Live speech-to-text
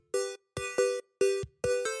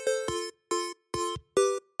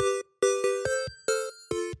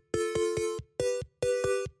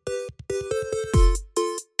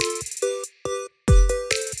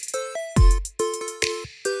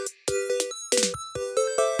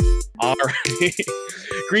All right.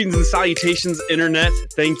 Greetings and salutations, Internet.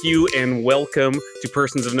 Thank you and welcome to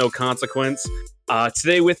Persons of No Consequence.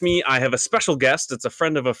 Today with me, I have a special guest. It's a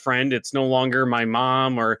friend of a friend. It's no longer my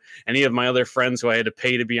mom or any of my other friends who I had to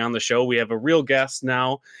pay to be on the show. We have a real guest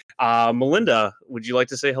now. Melinda, would you like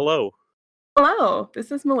to say hello? Hello,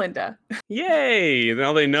 this is Melinda. Yay!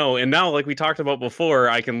 Now they know. And now, like we talked about before,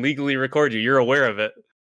 I can legally record you. You're aware of it.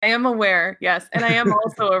 I am aware, yes. And I am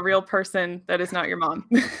also a real person that is not your mom.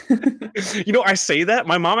 You know, I say that.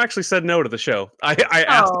 My mom actually said no to the show. I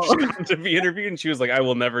asked if she wanted to be interviewed, and she was like, I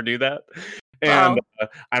will never do that. And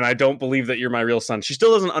and I don't believe that you're my real son. She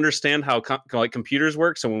still doesn't understand how computers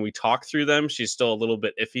work. So when we talk through them, she's still a little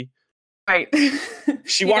bit iffy. Right.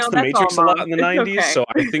 She watched The Matrix a lot in the 90s, okay. So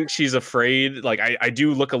I think she's afraid. Like, I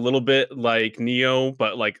do look a little bit like Neo,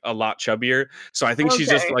 but like a lot chubbier. So I think she's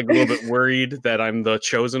just like a little bit worried that I'm the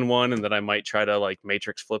chosen one and that I might try to like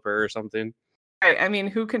Matrix flip her or something. Right. I mean,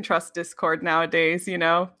 who can trust Discord nowadays? You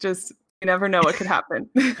know, just you never know what could happen.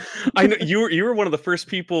 I know you were one of the first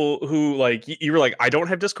people who like you were like, I don't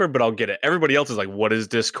have Discord, but I'll get it. Everybody else is like, what is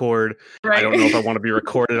Discord? Right. I don't know if I want to be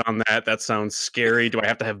recorded on that. That sounds scary. Do I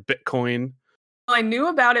have to have Bitcoin? Well, I knew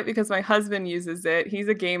about it because my husband uses it. He's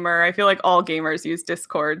a gamer. I feel like all gamers use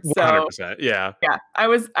Discord. So 100%, yeah. Yeah, I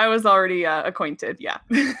was already acquainted. Yeah.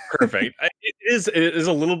 Perfect. It is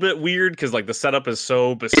a little bit weird because like the setup is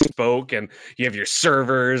so bespoke and you have your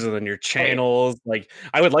servers and then your channels. Right. Like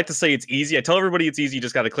I would like to say it's easy. I tell everybody it's easy. You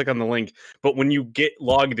just got to click on the link. But when you get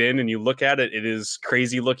logged in and you look at it, it is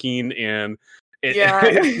crazy looking and it's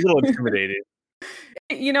a little intimidating.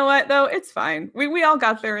 You know what, though? It's fine. We all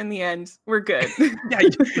got there in the end. We're good. Yeah,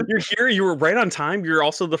 you're here. You were right on time. You're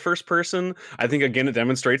also the first person. I think, again, it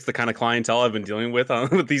demonstrates the kind of clientele I've been dealing with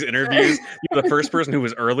with these interviews. You're the first person who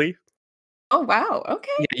was early. Oh, wow. Okay.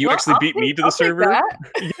 Yeah, you actually beat me to the server.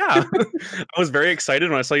 Yeah. I was very excited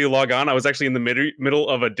when I saw you log on. I was actually in the middle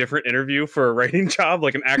of a different interview for a writing job,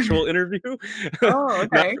 like an actual interview. Oh,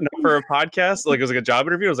 okay. not for a podcast. Like it was like a job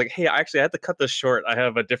interview. I was like, hey, I had to cut this short. I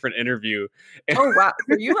have a different interview. Oh, wow.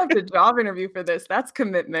 So you left a job interview for this. That's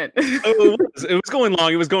commitment. It was going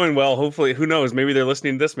long. It was going well. Hopefully, who knows? Maybe they're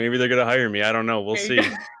listening to this. Maybe they're going to hire me. I don't know. We'll see.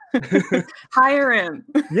 Hire him.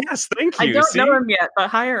 Yes, thank you. I don't know him yet, but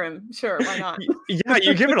hire him. Sure, why not? Yeah,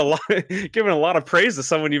 you're giving a lot of praise to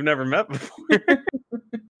someone you've never met before.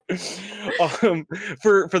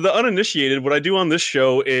 For the uninitiated, what I do on this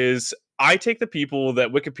show is I take the people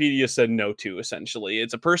that Wikipedia said no to, essentially.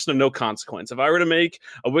 It's a person of no consequence. If I were to make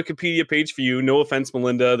a Wikipedia page for you, no offense,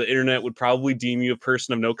 Melinda, the internet would probably deem you a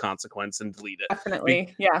person of no consequence and delete it.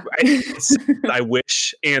 Definitely, yeah. I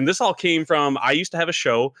wish. And this all came from, I used to have a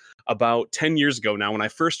show about 10 years ago now when I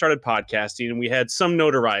first started podcasting, and we had some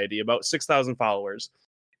notoriety, about 6,000 followers.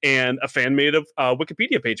 And a fan made a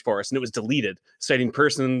Wikipedia page for us, and it was deleted, citing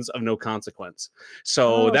persons of no consequence.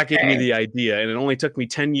 So that gave me the idea, and it only took me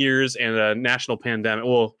 10 years and a national pandemic,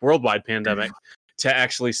 worldwide pandemic, to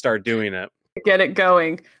actually start doing it. Get it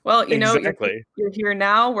going. Well, you know, exactly. You're here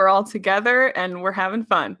now. We're all together, and we're having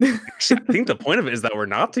fun. I think the point of it is that we're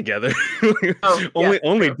not together.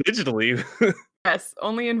 Only digitally. Yes,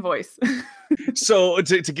 only in voice. So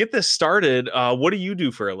to get this started, what do you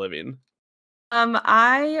do for a living?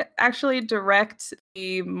 I actually direct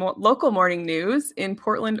the local morning news in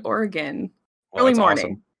Portland, Oregon. Early morning.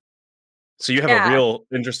 Awesome. So you have a real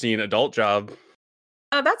interesting adult job.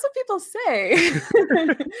 That's what people say.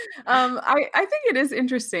 I think it is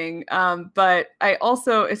interesting, but I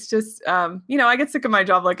also it's just you know, I get sick of my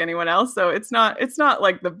job like anyone else, so it's not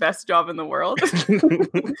like the best job in the world.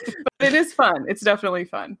 But it is fun. It's definitely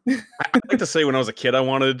fun. I like to say when I was a kid, I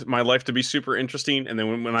wanted my life to be super interesting, and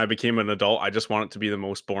then when I became an adult, I just want it to be the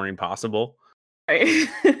most boring possible. Right.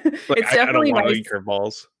 It's definitely I don't want to eat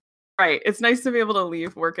curveballs. Right. It's nice to be able to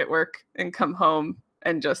leave work at work and come home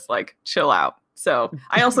and just like chill out. So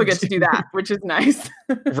I also get to do that, which is nice.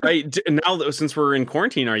 Right. Now, since we're in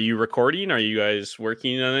quarantine, are you recording? Are you guys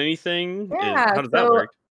working on anything? Yeah. How does that work?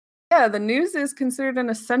 Yeah, the news is considered an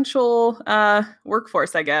essential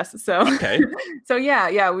workforce, I guess. So, okay. So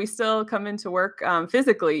yeah, we still come into work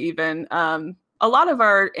physically even. A lot of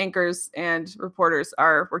our anchors and reporters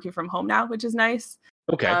are working from home now, which is nice.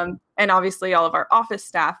 Okay. And obviously all of our office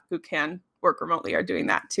staff who can work remotely are doing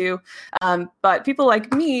that too. But people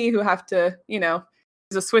like me who have to, you know,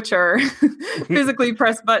 use a switcher, physically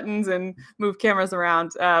press buttons and move cameras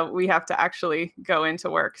around, we have to actually go into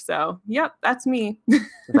work. So, yep, that's me.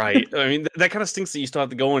 Right. I mean, that kind of stinks that you still have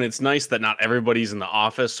to go in. It's nice that not everybody's in the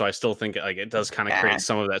office. So I still think like it does kind of create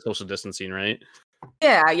some of that social distancing, right?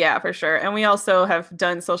 Yeah, for sure. And we also have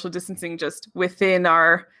done social distancing just within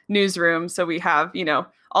our newsroom. So we have,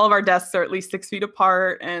 all of our desks are at least 6 feet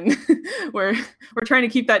apart, and we're trying to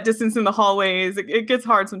keep that distance in the hallways. It gets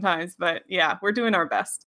hard sometimes, but yeah, we're doing our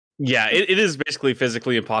best. Yeah, it is basically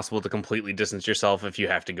physically impossible to completely distance yourself if you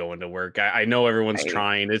have to go into work. I know everyone's Right.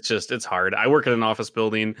 trying. It's hard. I work in an office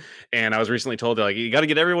building, and I was recently told like you got to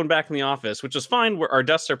get everyone back in the office, which is fine. Our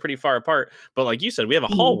desks are pretty far apart, but like you said, we have a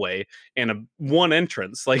Mhm. hallway and a one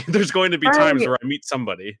entrance. Like there's going to be times Right. where I meet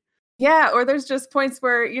somebody. Yeah, or there's just points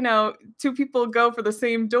where, two people go for the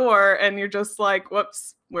same door and you're just like,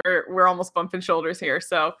 whoops, we're almost bumping shoulders here.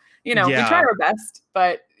 So, we try Yeah, our best,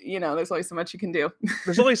 but there's only so much you can do.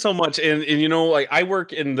 there's only so much, and like I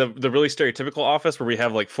work in the really stereotypical office where we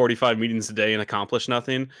have like 45 meetings a day and accomplish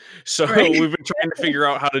nothing. So Right. we've been trying to figure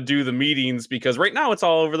out how to do the meetings because right now it's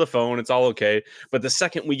all over the phone, it's all okay. But the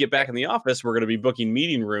second we get back in the office, we're going to be booking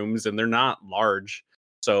meeting rooms, and they're not large,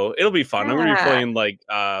 so it'll be fun. I'm going to be Yeah. playing like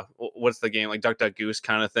what's the game, like Duck Duck Goose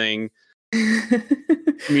kind of thing, Well,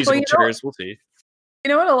 musical chairs. We'll see.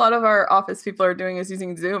 what a lot of our office people are doing is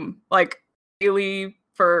using Zoom, like daily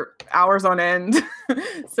for hours on end.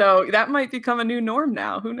 So that might become a new norm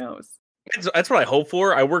now. Who knows? That's what I hope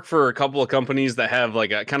for. I work for a couple of companies that have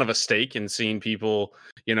like a kind of a stake in seeing people,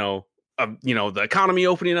 the economy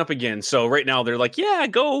opening up again. So right now they're like, yeah,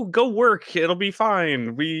 go work. It'll be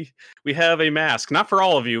fine. We have a mask, not for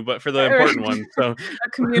all of you, but for the important ones. So A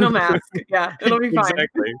communal mask. Yeah, it'll be fine.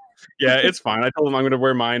 exactly. Yeah, it's fine. I told them I'm going to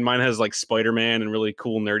wear mine. Mine has like Spider-Man and really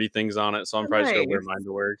cool nerdy things on it. So I'm probably just going to wear Nice. mine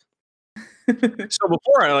to work. So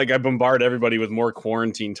before I bombard everybody with more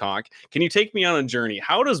quarantine talk, can you take me on a journey?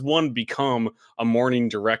 How does one become a morning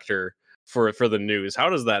director for the news? How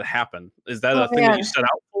does that happen? Is that Oh a thing that you man. set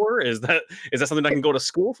out for? Is that something I can go to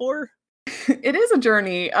school for? It is a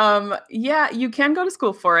journey. Yeah, you can go to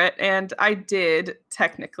school for it, and I did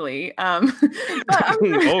technically. But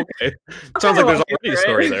Okay. I'll Sounds kind of like there's walk you already a through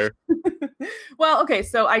story it. there. Well, okay,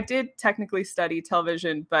 so I did technically study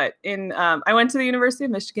television, but I went to the University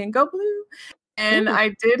of Michigan, go blue, and Ooh.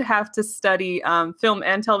 I did have to study film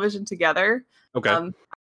and television together. Okay. Um,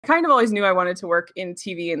 I kind of always knew I wanted to work in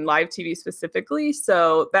TV and live TV specifically,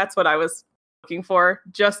 so that's what I was looking for,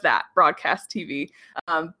 just that broadcast TV.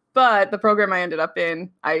 But the program I ended up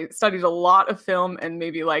in, I studied a lot of film and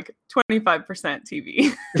maybe like 25%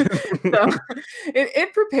 TV. So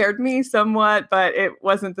it prepared me somewhat, but it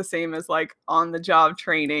wasn't the same as like on the job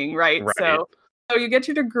training, right? Right. So you get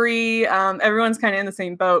your degree. Everyone's kind of in the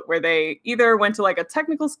same boat where they either went to like a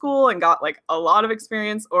technical school and got like a lot of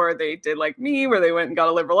experience, or they did like me, where they went and got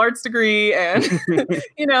a liberal arts degree and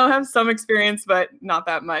have some experience, but not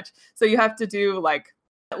that much. So you have to do like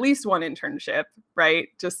at least one internship, right?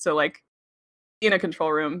 Just to like be in a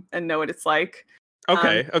control room and know what it's like. Um,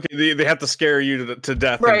 Okay. They have to scare you to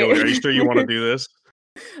death and go, right. are you sure you want to do this?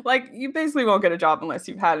 Like you basically won't get a job unless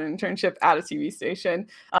you've had an internship at a TV station.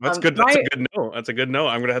 That's good. That's a good no. That's a good no.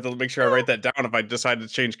 I'm gonna have to make sure I write that down if I decide to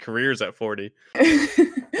change careers at 40.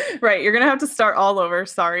 Right, you're gonna have to start all over.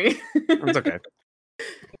 Sorry. That's okay.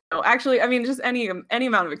 No, actually, I mean, just any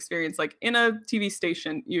amount of experience, like in a TV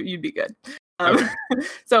station, you'd be good. Okay.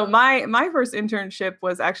 So my first internship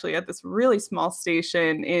was actually at this really small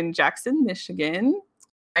station in Jackson, Michigan.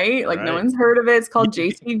 Right, like no Right. one's heard of it. It's called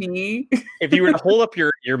JTV. If you were to hold up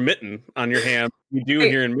your mitten on your hand, you do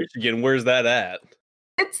here in Michigan, where's that at?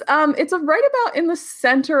 It's a right about in the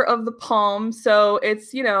center of the palm. So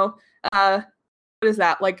it's, what is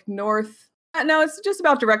that? Like north? No, it's just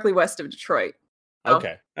about directly west of Detroit. So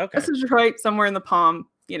Okay. west of Detroit, somewhere in the palm,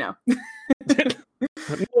 No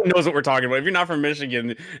one knows what we're talking about. If you're not from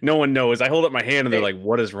Michigan, no one knows. I hold up my hand and they're like,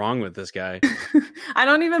 what is wrong with this guy? I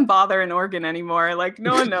don't even bother in Oregon anymore. Like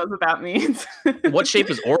no one knows what that means. What shape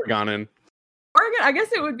is Oregon in? Oregon, I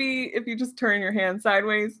guess it would be if you just turn your hand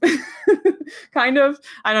sideways. Kind of.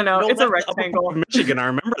 I don't know. No, It's a that's up rectangle. above Michigan. I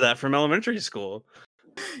remember that from elementary school.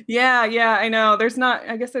 Yeah, I know.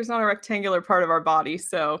 I guess there's not a rectangular part of our body,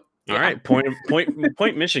 so yeah. All right,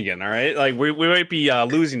 point Michigan. All right, like we might be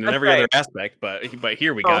losing in That's every right. other aspect, but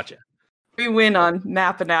here we got you. We win on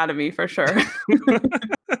map anatomy for sure.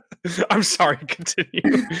 I'm sorry. Continue.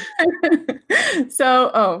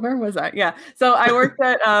 So, where was I? Yeah. So I worked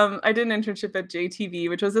at, I did an internship at JTV,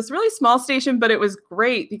 which was this really small station, but it was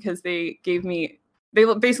great because they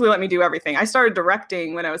basically let me do everything. I started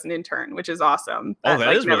directing when I was an intern, which is awesome. Oh,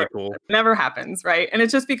 that is really never, cool. never happens, right? And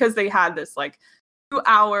it's just because they had this like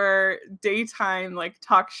 2-hour daytime like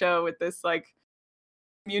talk show with this like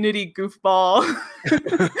community goofball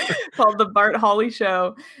called the Bart Hawley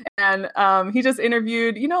Show, and he just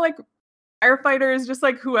interviewed, like firefighters, just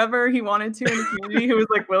like whoever he wanted to in the community who was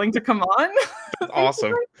like willing to come on. That's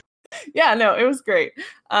awesome. Yeah, no, it was great.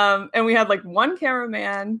 And we had like one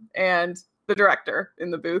cameraman and the director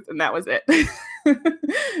in the booth, and that was it.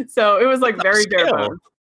 So it was like very bare bones.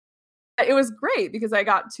 It was great because I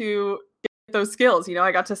got to get those skills. You know,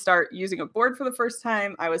 I got to start using a board for the first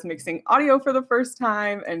time. I was mixing audio for the first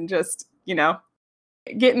time, and just, you know,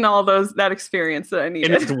 getting all that experience that I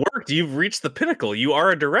needed. And it's worked. You've reached the pinnacle. You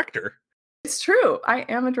are a director. It's true. I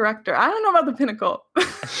am a director. I don't know about the pinnacle.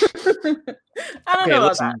 I don't know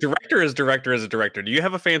about that. Director is a director. Do you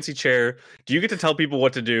have a fancy chair? Do you get to tell people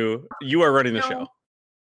what to do? You are running the show.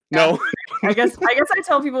 Yeah. No. I guess I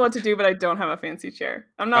tell people what to do, but I don't have a fancy chair.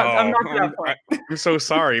 I'm not to that point. I'm so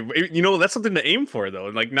sorry. You know, that's something to aim for, though.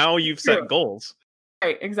 Like, now you've set goals.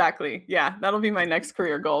 Right, exactly. Yeah, that'll be my next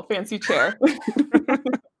career goal. Fancy chair.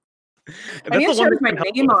 I need a chair with my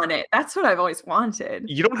name on it. That's what I've always wanted.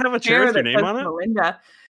 You don't have a chair with your name on it? Melinda.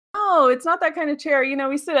 No, it's not that kind of chair. You know,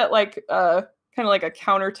 we sit at like kind of like a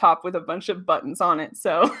countertop with a bunch of buttons on it.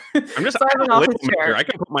 So I'm just an office chair. I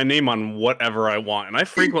can put my name on whatever I want, and I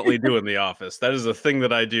frequently do in the office. That is a thing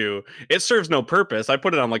that I do. It serves no purpose. I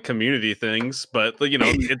put it on like community things, but you know,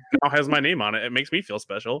 it now has my name on it. It makes me feel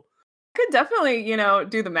special. Could definitely, you know,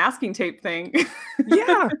 do the masking tape thing.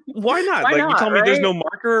 Yeah, why not? Why like, not, you tell me there's no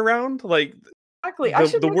marker around? Like, exactly.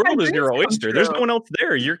 The world is your oyster. There's no one else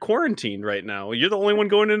there. You're quarantined right now. You're the only one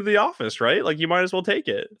going into the office, right? Like, you might as well take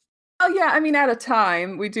it. Oh, yeah. I mean, at a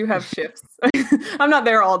time, we do have shifts. I'm not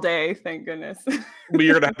there all day, thank goodness. But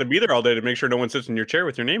you're going to have to be there all day to make sure no one sits in your chair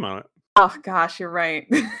with your name on it. Oh, gosh, you're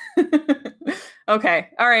right. Okay.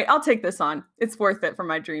 All right. I'll take this on. It's worth it for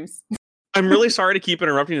my dreams. I'm really sorry to keep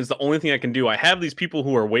interrupting. It's the only thing I can do. I have these people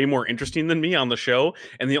who are way more interesting than me on the show,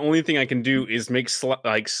 and the only thing I can do is make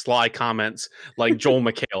sly comments like Joel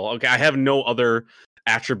McHale. Okay, I have no other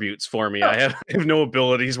attributes for me. I have no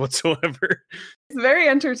abilities whatsoever. It's very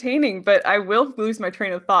entertaining, but I will lose my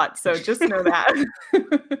train of thought, so just know that.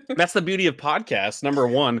 That's the beauty of podcasts. Number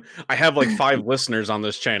one, I have like 5 listeners on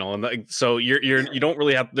this channel, and so you don't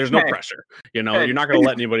really have. There's no pressure. You know, you're not going to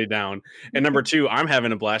let anybody down. And number 2, I'm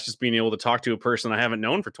having a blast just being able to talk to a person I haven't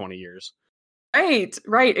known for 20 years.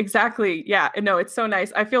 Right, exactly. Yeah, no, it's so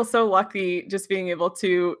nice. I feel so lucky just being able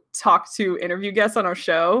to talk to interview guests on our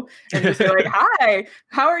show and just be like, "Hi,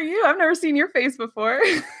 how are you? I've never seen your face before."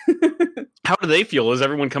 How do they feel? Is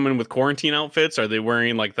everyone coming with quarantine outfits? Are they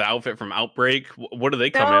wearing like the outfit from Outbreak? What do they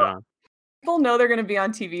come in on? People know they're going to be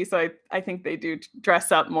on TV, so I think they do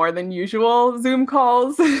dress up more than usual Zoom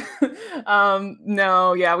calls.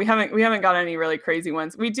 No, yeah, we haven't got any really crazy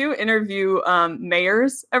ones. We do interview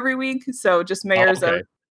mayors every week, so just mayors of.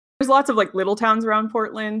 There's lots of like little towns around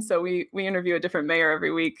Portland, so we interview a different mayor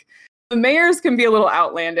every week. The mayors can be a little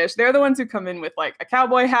outlandish. They're the ones who come in with like a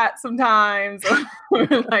cowboy hat sometimes, or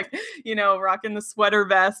like, you know, rocking the sweater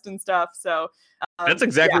vest and stuff. So that's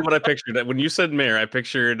exactly what I pictured. When you said mayor, I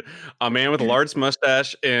pictured a man with a large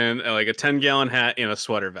mustache and like a 10-gallon hat and a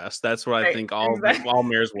sweater vest. That's what I think all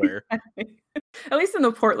mayors wear. At least in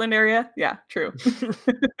the Portland area. Yeah, true.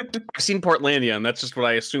 I've seen Portlandia, and that's just what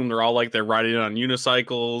I assume they're all like. They're riding on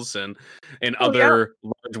unicycles and other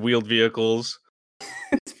large wheeled vehicles.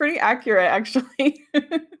 It's pretty accurate, actually. We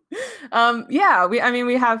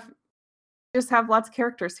just have lots of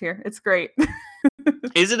characters here. It's great.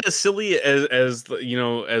 Is it as silly as you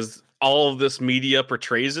know, as all of this media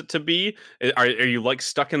portrays it to be? Are you like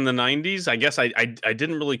stuck in the 90s? I guess I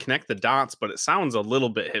didn't really connect the dots, but it sounds a little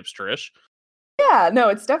bit hipsterish. Yeah, no,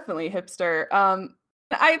 it's definitely hipster.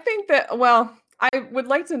 I think that, well, I would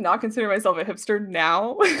like to not consider myself a hipster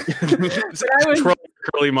now. But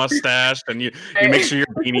curly mustache, and you make sure your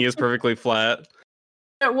beanie is perfectly flat.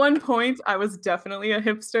 At one point, I was definitely a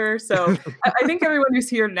hipster. So I think everyone who's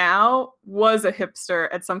here now was a hipster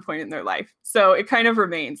at some point in their life. So it kind of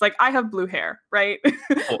remains. Like, I have blue hair, right?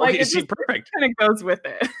 Like, perfect. It kind of goes with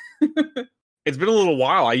it. It's been a little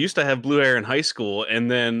while. I used to have blue hair in high school,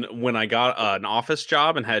 and then when I got an office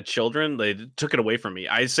job and had children, they took it away from me.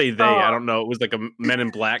 I say they. I don't know. It was like a Men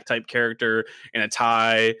in Black type character in a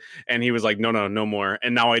tie, and he was like, no more.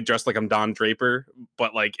 And now I dress like I'm Don Draper,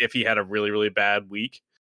 but like if he had a really, really bad week.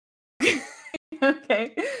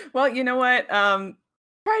 Okay. Well, you know what? Try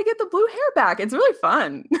to get the blue hair back. It's really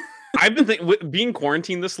fun. I've been thinking, being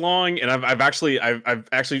quarantined this long, and I've actually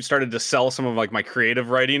started to sell some of like my creative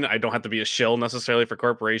writing. I don't have to be a shill necessarily for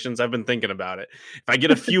corporations. I've been thinking about it. If I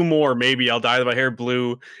get a few more, maybe I'll dye my hair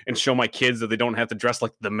blue and show my kids that they don't have to dress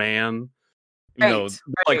like the man. You know,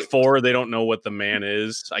 like 4, they don't know what the man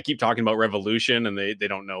is. I keep talking about revolution, and they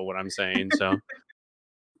don't know what I'm saying. So.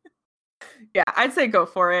 Yeah, I'd say go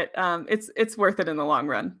for it. It's worth it in the long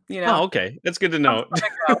run, you know. Oh, okay. That's good to know.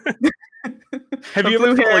 Have But you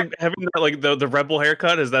ever blue felt hair. like having that, like the rebel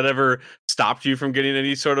haircut? Has that ever stopped you from getting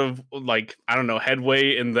any sort of like, I don't know,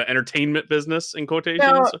 headway in the entertainment business in quotations?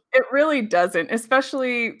 No, it really doesn't.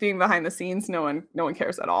 Especially being behind the scenes, no one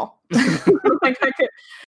cares at all. Like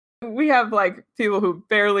we have like people who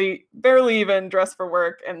barely even dress for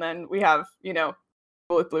work, and then we have people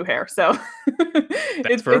with blue hair. So That's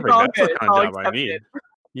it's perfect. all That's good. the It's kind of all job I need. accepted.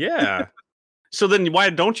 Yeah. So then why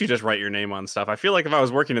don't you just write your name on stuff? I feel like if I was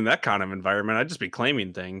working in that kind of environment, I'd just be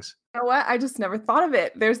claiming things. You know what? I just never thought of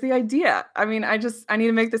it. There's the idea. I mean, I need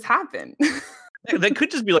to make this happen. That could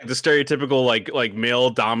just be like the stereotypical like male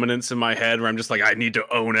dominance in my head where I'm just like, I need to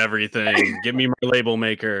own everything. Give me my label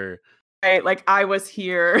maker. Right? Like I was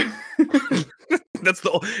here.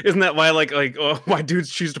 Isn't that why why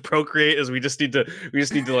dudes choose to procreate is we just need to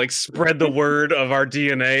like spread the word of our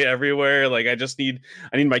DNA everywhere. Like I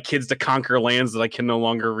need my kids to conquer lands that I can no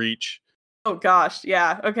longer reach. Oh gosh,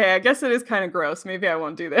 yeah. Okay, I guess it is kind of gross. Maybe I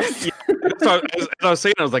won't do this. Yeah, so as I was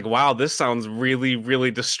saying, I was like, wow, this sounds really,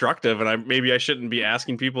 really destructive, and maybe I shouldn't be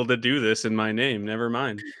asking people to do this in my name. Never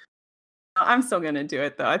mind. I'm still gonna do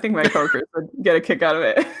it though. I think my coworkers would get a kick out of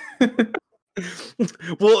it.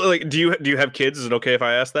 Well, like, do you have kids? Is it okay if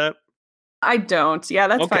I ask that? I don't. Yeah,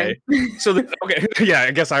 that's Okay. fine. So okay, yeah,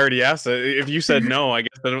 I guess I already asked it. If you said no, I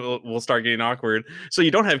guess then we'll start getting awkward. So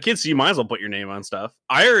you don't have kids, so you might as well put your name on stuff.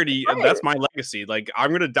 Right. That's my legacy. Like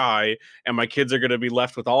I'm gonna die, and my kids are gonna be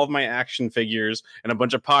left with all of my action figures and a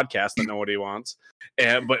bunch of podcasts that nobody wants.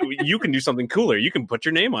 But you can do something cooler. You can put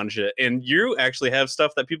your name on shit, and you actually have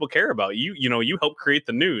stuff that people care about. You help create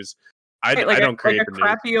the news. I don't create like a the news.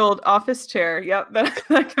 crappy old office chair. Yep, that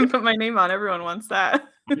I can put my name on. Everyone wants that.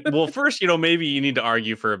 Well, first, maybe you need to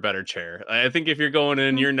argue for a better chair. I think if you're going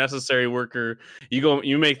in, you're a necessary worker.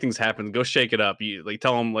 You make things happen. Go shake it up. You like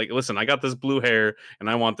tell them like, listen, I got this blue hair and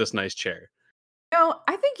I want this nice chair. No,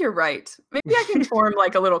 I think you're right. Maybe I can form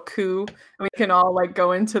like a little coup, and we can all like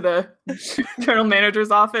go into the general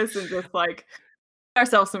manager's office and just like get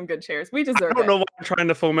ourselves some good chairs. We deserve I don't it. know why I'm trying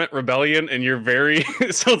to foment rebellion, and you're very.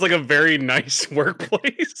 It sounds like a very nice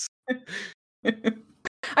workplace.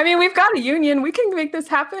 I mean, we've got a union. We can make this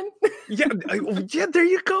happen. Yeah, yeah. There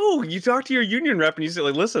you go. You talk to your union rep and you say,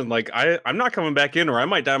 like, listen, like, I'm not coming back in, or I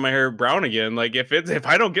might dye my hair brown again. Like, if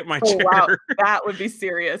I don't get my Oh chair, wow, that would be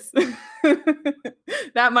serious.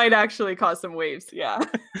 That might actually cause some waves. Yeah.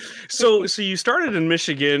 So you started in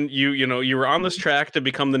Michigan. You were on this track to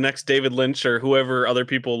become the next David Lynch or whoever other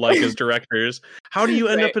people like as directors. How do you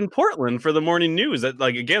end up in Portland for the morning news? That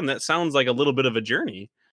that sounds like a little bit of a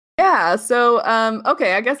journey. Yeah. So,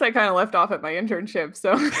 okay, I guess I kind of left off at my internship.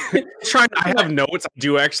 So, I have notes. I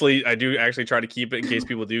do actually try to keep it in case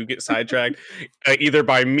people do get sidetracked, either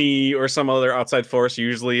by me or some other outside force.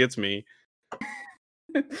 Usually, it's me.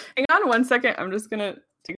 Hang on 1 second. I'm just gonna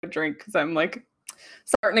take a drink because I'm like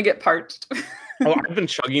starting to get parched. Oh, I've been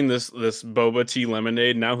chugging this boba tea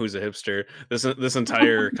lemonade. Now who's a hipster? This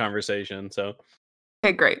entire conversation. So,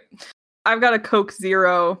 Okay, great. I've got a Coke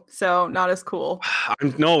Zero, so not as cool.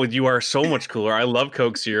 No, you are so much cooler. I love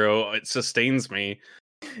Coke Zero. It sustains me.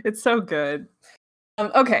 It's so good.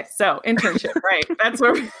 Okay, so internship, right? That's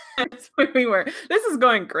where we were. This is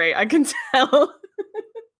going great. I can tell.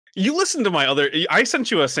 You listened to I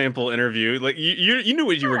sent you a sample interview. Like you knew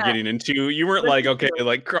what you were getting into. You weren't like, okay,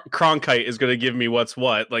 like Cronkite is going to give me what's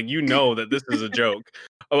what. Like, that this is a joke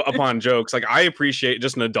upon jokes. Like, I appreciate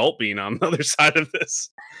just an adult being on the other side of this.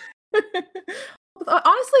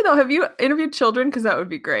 Honestly, though, have you interviewed children? Because that would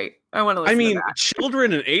be great. I want to listen to that.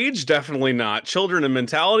 Children in age, definitely not. Children in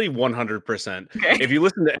mentality, 100%. Okay. If you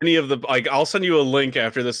listen to any of the, I'll send you a link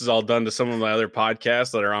after this is all done to some of my other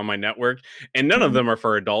podcasts that are on my network, and none of them are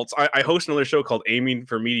for adults. I host another show called Aiming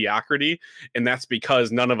for Mediocrity, and that's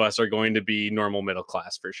because none of us are going to be normal middle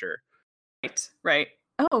class for sure. Right.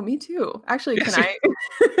 Oh, me too. Actually, Yes,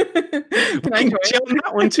 can I join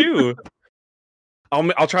that one too?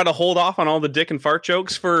 I'll try to hold off on all the dick and fart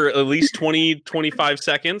jokes for at least 20-25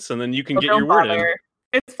 seconds, and then you can get your word in.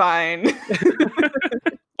 It's fine.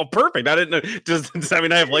 Oh, perfect. I didn't know. Does that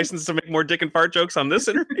mean I have license to make more dick and fart jokes on this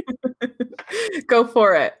interview? Go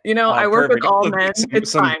for it. I work with all men.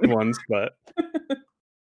 It's some fine. Ones, but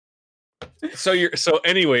so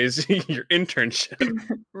anyways, your internship.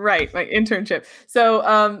 Right, my internship.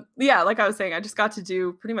 So yeah, like I was saying, I just got to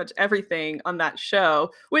do pretty much everything on that show,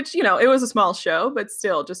 which, it was a small show, but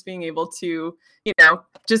still just being able to,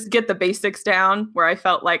 just get the basics down where I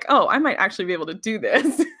felt like, oh, I might actually be able to do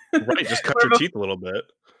this. Right, just cut your teeth a little bit.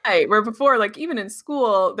 Right, where before, like even in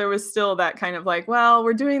school, there was still that kind of like, well,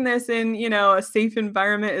 we're doing this in, a safe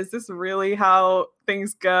environment. Is this really how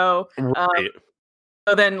things go? Right.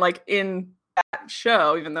 So then, like in that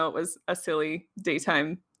show, even though it was a silly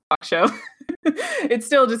daytime talk show, it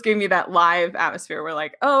still just gave me that live atmosphere where,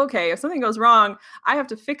 like, oh, okay, if something goes wrong, I have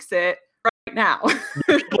to fix it right now.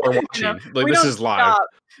 People are watching. Like, we this don't is live. stop.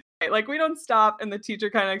 Right, like we don't stop, and the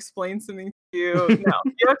teacher kind of explains something to you. No,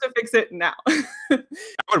 you have to fix it now. I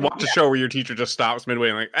would watch a show where your teacher just stops midway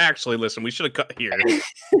and like, actually, listen, we should have cut here.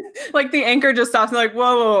 Like the anchor just stops and like,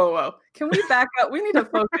 whoa, whoa, whoa, whoa. Can we back up? We need to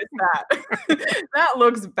focus that. That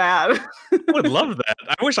looks bad. I would love that.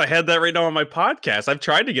 I wish I had that right now on my podcast. I've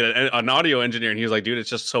tried to get an audio engineer, and he was like, dude, it's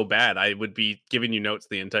just so bad. I would be giving you notes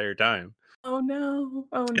the entire time. Oh, no.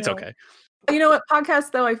 Oh, no. It's okay. You know what? Podcasts,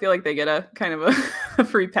 though, I feel like they get a kind of a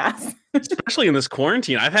free pass. Especially in this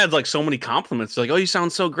quarantine. I've had like so many compliments. Like, oh, you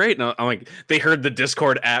sound so great. And I'm like, they heard the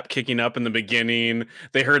Discord app kicking up in the beginning.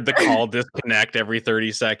 They heard the call disconnect every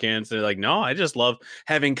 30 seconds. They're like, no, I just love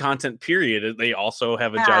having content, period. They also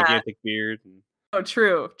have a gigantic beard. Oh,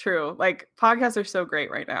 true. Like, podcasts are so great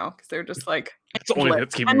right now because they're just like... It's the only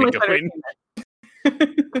that's keeping me going.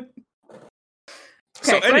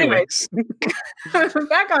 Okay, so anyways,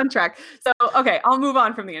 back on track. So, okay, I'll move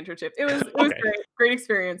on from the internship. It was great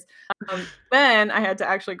experience. Then I had to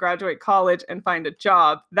actually graduate college and find a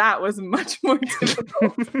job. That was much more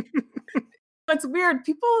difficult. It's weird.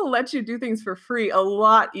 People will let you do things for free a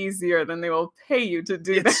lot easier than they will pay you to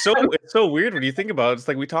do that. It's so weird when you think about it. It's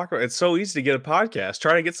like we talk about. It's so easy to get a podcast.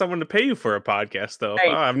 Try to get someone to pay you for a podcast, though. Right.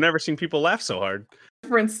 Oh, I've never seen people laugh so hard.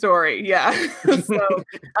 Different story, yeah.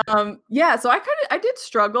 So I did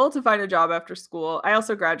struggle to find a job after school. I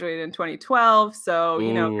also graduated in 2012, so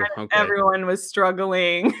everyone was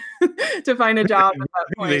struggling to find a job at that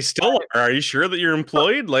point. They still are. Are you sure that you're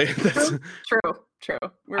employed? Like that's true.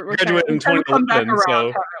 We're graduated in 2011, come back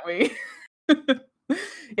around, haven't we?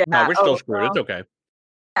 Yeah. No, we're still screwed. It's okay.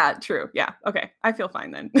 Yeah, true. Yeah. Okay. I feel fine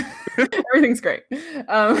then. Everything's great.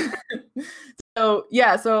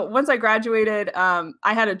 So once I graduated, I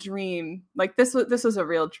had a dream. Like this was a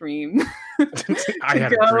real dream. I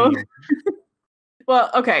had a dream. Well,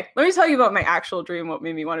 okay. Let me tell you about my actual dream, what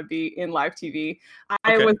made me want to be in live TV.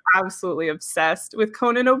 I was absolutely obsessed with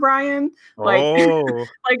Conan O'Brien. Like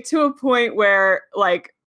to a point where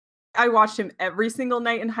like I watched him every single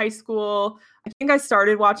night in high school. I think I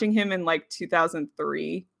started watching him in like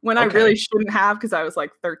 2003 when I really shouldn't have because I was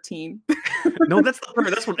like 13. No, that's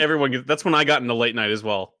when everyone gets. That's when I got into late night as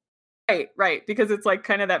well. Right, because it's like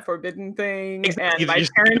kind of that forbidden thing, exactly. And my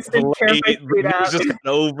parents didn't care if I stayed up. Just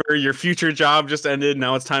over. Your future job just ended.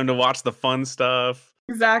 Now it's time to watch the fun stuff.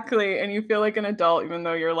 Exactly, and you feel like an adult even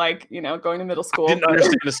though you're like, going to middle school. I didn't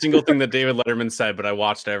understand a single thing that David Letterman said, but I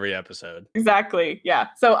watched every episode. Exactly, yeah.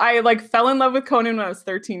 So I like fell in love with Conan when I was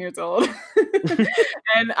 13 years old.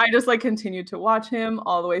 And I just like continued to watch him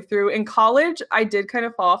all the way through. In college, I did kind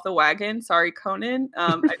of fall off the wagon. Sorry, Conan.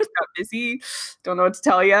 I just got busy. Don't know what to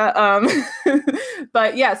tell you.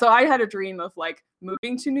 But yeah, so I had a dream of like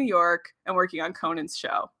moving to New York and working on Conan's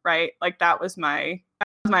show, right? Like that was my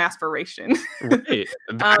aspiration. Right.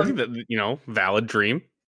 I think that, valid dream.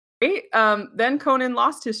 Right. Then Conan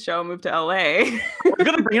lost his show, moved to LA. I'm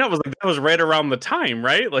gonna bring it up. That was right around the time,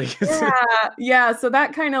 right? Like yeah. So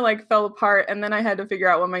that kind of like fell apart, and then I had to figure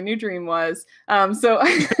out what my new dream was. So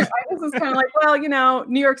I was kind of like, well,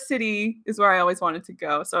 New York City is where I always wanted to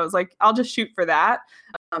go. So I was like, I'll just shoot for that.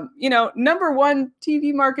 Number one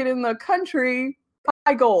TV market in the country.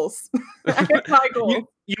 High goals. I have high goals.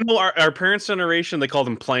 Our parents' generation, they call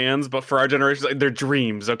them plans, but for our generation, they're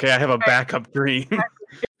dreams. Okay, I have a backup dream.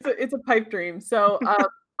 It's a pipe dream. So,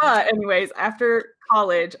 but anyways, after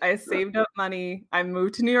college, I saved up money. I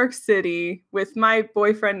moved to New York City with my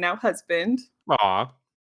boyfriend, now husband. Aw.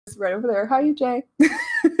 It's right over there. Hi, Jay.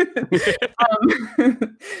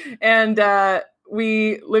 And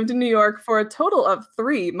we lived in New York for a total of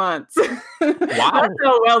 3 months. Wow. That's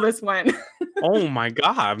how well this went. Oh my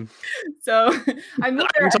God. So I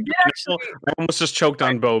moved there. I almost just choked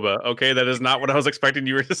on boba. Okay, that is not what I was expecting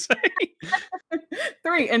you were to say.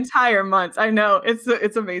 3 entire months. I know.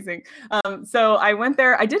 It's amazing. So I went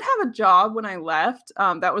there. I did have a job when I left.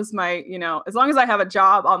 That was my, as long as I have a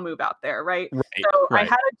job, I'll move out there. Right. I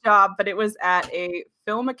had a job, but it was at a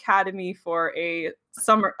film academy for a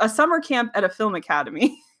summer camp at a film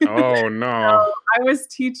academy. Oh no. So I was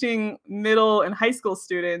teaching middle and high school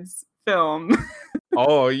students film.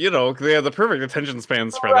 Oh, they have the perfect attention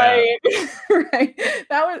spans for Right. Right.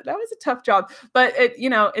 That was a tough job, but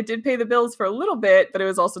it did pay the bills for a little bit, but it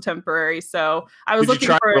was also temporary. So I was Did you looking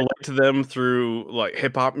try to for relate to them through like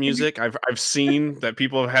hip hop music? I've seen that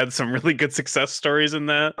people have had some really good success stories in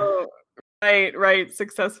that. oh, right,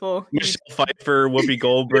 successful Michelle Pfeiffer, Whoopi video.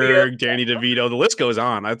 Goldberg, Danny DeVito. The list goes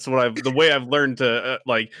on. That's the way I've learned to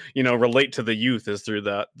relate to the youth is through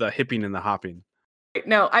the hipping and the hopping.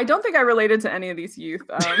 No, I don't think I related to any of these youth.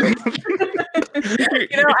 I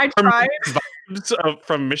Are tried. vibes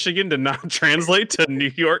from Michigan did not translate to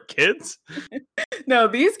New York kids. No,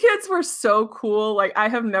 these kids were so cool. Like, I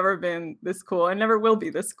have never been this cool. I never will be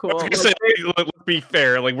this cool. Let's be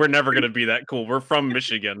fair. Like, we're never gonna be that cool. We're from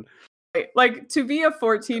Michigan. Like, to be a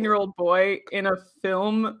 14-year-old boy in a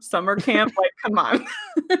film summer camp, like, come on.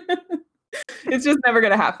 It's just never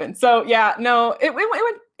gonna happen. So yeah, no, it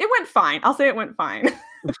went fine. I'll say it went fine.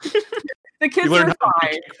 The kids were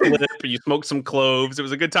fine. You smoked some cloves. It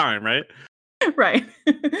was a good time, right? Right.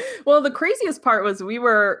 Well, the craziest part was we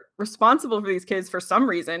were responsible for these kids for some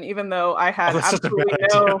reason, even though I had absolutely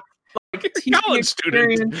no college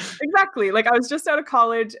experience. Exactly. Like, I was just out of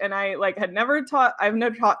college and I've never taught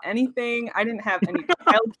anything. I didn't have any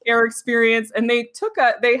childcare experience. And they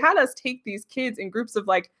had us take these kids in groups of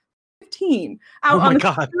 15 out on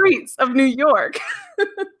the streets of New York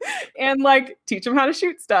and teach them how to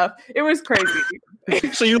shoot stuff. It was crazy.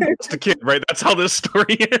 So you lost a kid, right? That's how this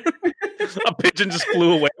story ends. A pigeon just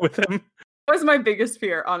flew away with him. That was my biggest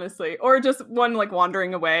fear, honestly. Or just one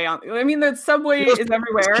wandering away. The subway is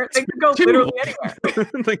everywhere. They could go literally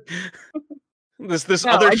anywhere. This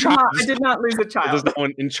other child. I did not lose a child. There's no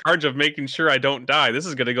one in charge of making sure I don't die. This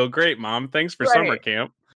is going to go great, Mom. Thanks for summer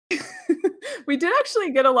camp. We did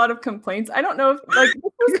actually get a lot of complaints. I don't know if it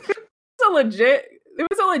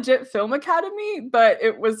was a legit film academy, but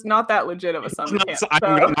it was not that legit of a summer camp.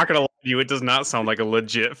 I'm not going to lie to you. It does not sound like a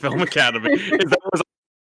legit film academy.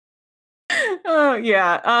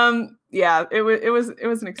 Yeah. It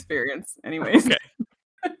was an experience, anyways. Okay.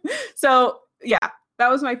 So yeah, that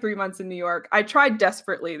was my 3 months in New York. I tried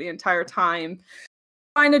desperately the entire time to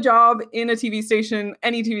find a job in a TV station,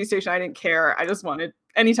 any TV station. I didn't care. I just wanted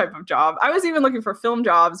any type of job. I was even looking for film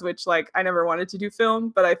jobs, which I never wanted to do film,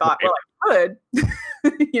 but I thought, well, I could,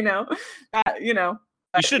 You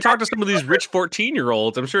should have talked to some of these rich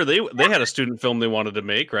 14-year-olds. I'm sure they had a student film they wanted to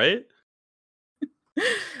make, right?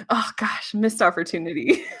 Oh gosh, missed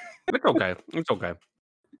opportunity. It's okay.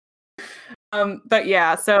 But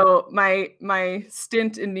yeah, so my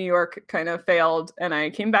stint in New York kind of failed, and I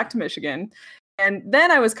came back to Michigan, and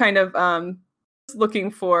then I was kind of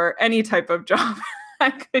looking for any type of job I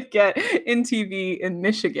could get in TV in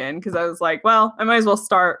Michigan, because I was like, well, I might as well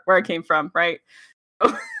start where I came from, right?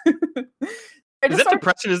 Is that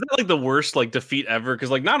depression? Is that the worst defeat ever? Because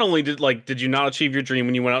not only did you not achieve your dream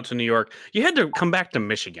when you went out to New York, you had to come back to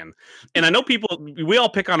Michigan. And I know we all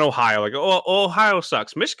pick on Ohio, Ohio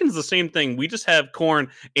sucks. Michigan's the same thing. We just have corn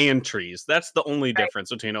and trees. That's the only difference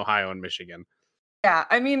between Ohio and Michigan. Yeah,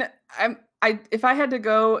 I mean, if I had to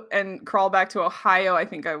go and crawl back to Ohio, I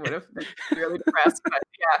think I would have been really depressed. But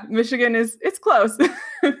yeah, Michigan it's close.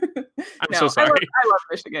 I'm so sorry. I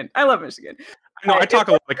love Michigan. No, I talk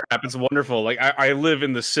a lot of crap. It's wonderful. I live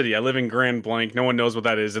in the city. I live in Grand Blanc. No one knows what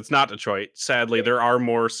that is. It's not Detroit. Sadly, there are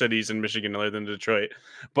more cities in Michigan other than Detroit.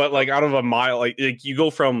 But out of a mile, you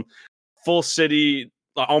go from full city,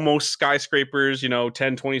 almost skyscrapers, 10,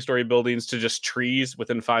 20-story buildings, to just trees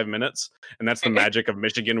within 5 minutes. And that's the magic of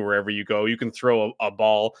Michigan. Wherever you go, you can throw a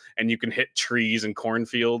ball and you can hit trees and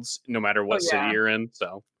cornfields no matter what city you're in.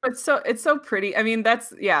 So it's so pretty. I mean, that's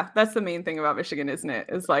the main thing about Michigan, isn't it?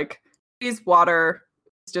 Is trees, water,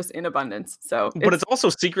 is just in abundance. So but it's also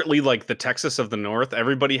secretly the Texas of the North.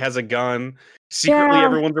 Everybody has a gun. Secretly,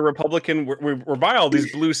 everyone's a Republican. We're by all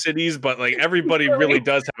these blue cities, but everybody really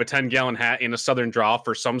does have a 10-gallon hat in a Southern draw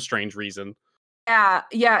for some strange reason. Yeah,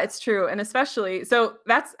 it's true. And especially, so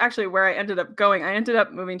that's actually where I ended up going. I ended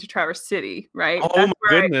up moving to Traverse City, right? Oh, my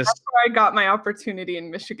goodness. That's where I got my opportunity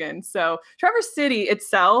in Michigan. So Traverse City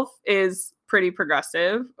itself is pretty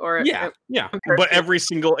progressive. But every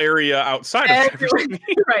single area outside of Traverse City.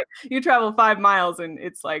 Right. You travel 5 miles and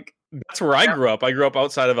it's that's where I grew up. I grew up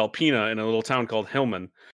outside of Alpena in a little town called Hillman.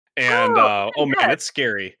 And man, it's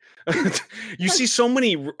scary. You see so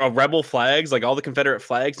many rebel flags, all the Confederate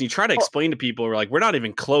flags, and you try to explain to people, we're not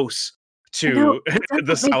even close to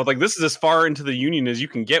the South. This is as far into the Union as you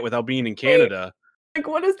can get without being in Canada.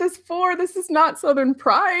 What is this for? This is not Southern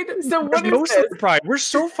Pride. So what is this? Southern Pride. We're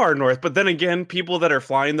so far north, but then again, people that are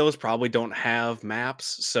flying those probably don't have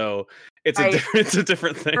maps, so it's a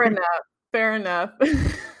different thing. Fair enough. Fair enough.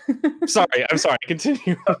 I'm sorry.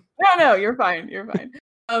 Continue. No, you're fine. You're fine.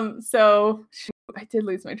 So shoot, I did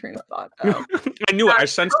lose my train of thought. I knew it. I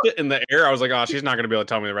sensed it in the air. I was like, oh, she's not going to be able to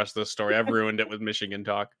tell me the rest of the story. I've ruined it with Michigan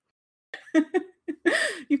talk.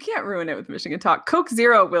 You can't ruin it with Michigan talk. Coke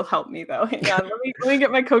Zero will help me though. Hang on, let me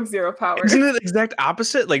get my Coke Zero power. Isn't it the exact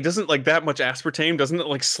opposite? Like, doesn't like that much aspartame, doesn't it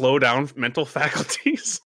like slow down mental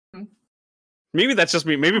faculties? Maybe that's just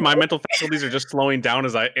me. Maybe my mental faculties are just slowing down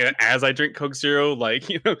as I drink Coke Zero. Like,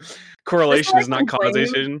 correlation is not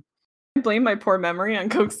causation. Blame my poor memory on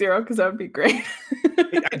Coke Zero because that would be great.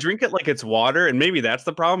 I drink it like it's water, and maybe that's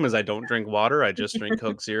the problem. Is I don't drink water. I just drink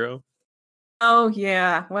Coke Zero. Oh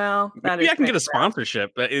yeah, well, maybe I can get a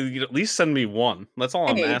sponsorship. But at least send me one. That's all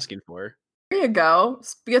I'm asking for. There you go.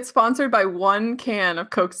 Get sponsored by one can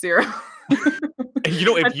of Coke Zero.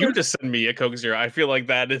 If you just send me a Coke Zero, I feel like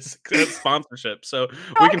that's sponsorship. So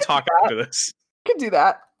we can talk after this. You can do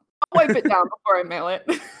that. I'll wipe it down before I mail it.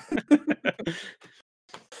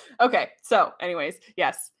 Okay, so anyways,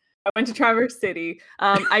 yes. I went to Traverse City.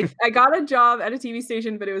 I got a job at a TV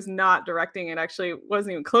station, but it was not directing. It actually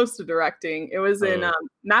wasn't even close to directing. It was in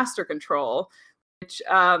Master Control, which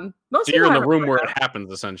most so you're in the room where it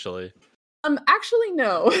happens, essentially. Actually,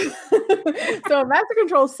 no. So Master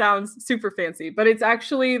Control sounds super fancy, but it's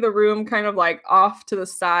actually the room kind of like off to the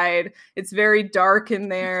side. It's very dark in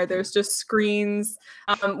there. There's just screens.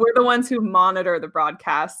 We're the ones who monitor the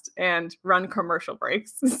broadcast and run commercial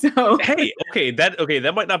breaks. So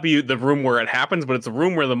that might not be the room where it happens, but it's a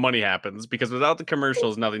room where the money happens because without the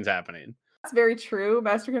commercials, nothing's happening. That's very true.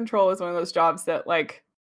 Master Control is one of those jobs that like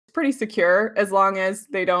pretty secure as long as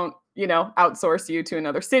they don't outsource you to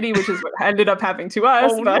another city, which is what ended up happening to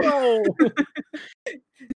us. No.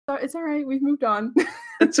 It's all right. We've moved on.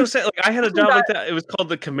 That's so sad. Like I had a job like that. It was called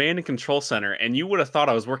the Command and Control Center, and you would have thought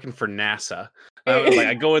I was working for NASA.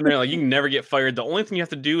 I go in there, like you can never get fired. The only thing you have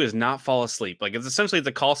to do is not fall asleep. Like it's essentially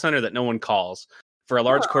the call center that no one calls for a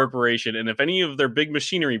large corporation. And if any of their big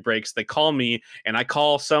machinery breaks, they call me and I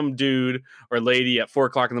call some dude or lady at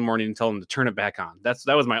 4:00 in the morning and tell them to turn it back on. That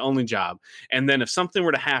was my only job. And then if something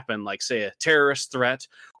were to happen, like say a terrorist threat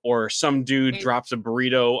or some dude drops a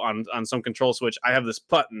burrito on some control switch, I have this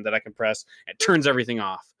button that I can press and it turns everything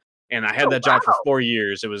off. And I had that job for 4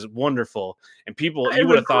 years. It was wonderful. And people, you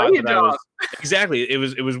would have thought that I was exactly. It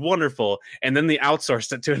was wonderful. And then they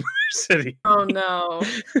outsourced it to another city. Oh no!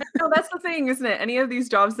 No, that's the thing, isn't it? Any of these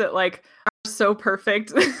jobs that like are so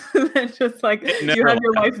perfect that just like you have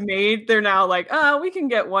your life made, they're now like, oh, we can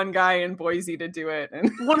get one guy in Boise to do it. And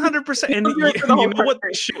 100%. And you know what?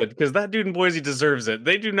 They should, because that dude in Boise deserves it.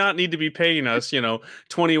 They do not need to be paying us,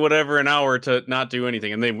 20 whatever an hour to not do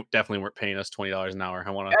anything. And they definitely weren't paying us $20 an hour.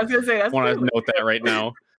 I want to note that right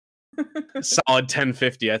now. Solid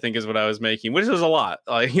 $10.50, I think, is what I was making, which was a lot.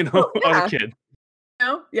 I was a kid.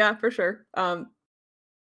 No, yeah, for sure.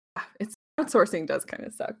 It's outsourcing does kind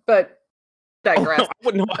of suck, but digress.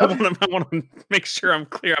 I want to make sure I'm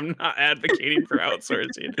clear. I'm not advocating for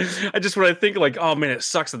outsourcing. I just when I think like, oh man, it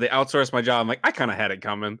sucks that they outsourced my job. I'm like, I kind of had it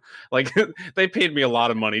coming. Like they paid me a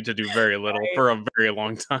lot of money to do very little for a very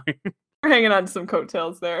long time. We're hanging on to some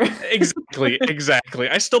coattails there. Exactly.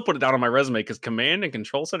 I still put it down on my resume because Command and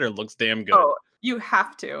Control Center looks damn good. Oh, you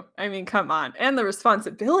have to. I mean, come on. And the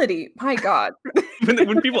responsibility. My God.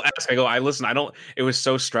 when people ask, I go, it was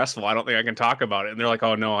so stressful. I don't think I can talk about it. And they're like,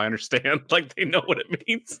 oh no, I understand. Like they know what it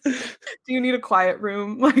means. Do you need a quiet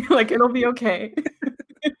room? Like it'll be okay.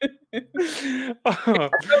 So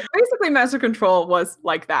basically Master Control was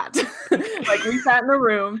like that. Like we sat in a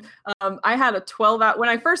room. I had a 12-hour when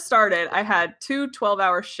I first started, I had 2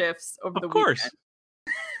 12-hour shifts over the weekend.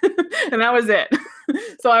 And that was it.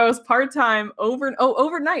 So I was part-time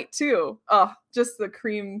overnight too. Oh, just the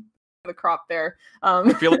cream of the crop there.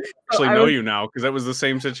 I feel like I actually know you now because that was the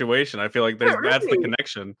same situation. I feel like that's the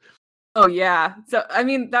connection. Oh yeah. So I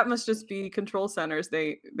mean that must just be control centers.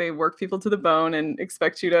 They work people to the bone and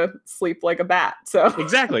expect you to sleep like a bat. So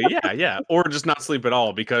exactly. Yeah. Or just not sleep at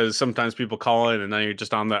all because sometimes people call in and then you're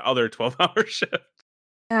just on the other 12-hour shift.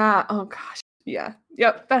 Yeah. Oh gosh. Yeah.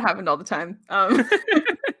 Yep. That happened all the time.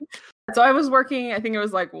 So I was working, I think it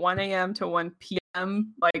was like 1 a.m. to 1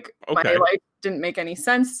 p.m. Like my life didn't make any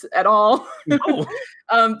sense at all. No.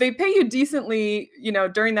 They pay you decently,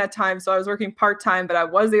 during that time. So I was working part-time, but I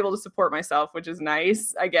was able to support myself, which is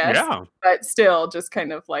nice, I guess. Yeah. But still just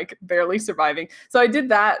kind of like barely surviving. So I did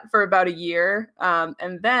that for about a year.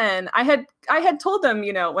 And then I had told them,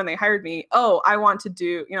 when they hired me, oh, I want to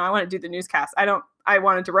do the newscast. I don't I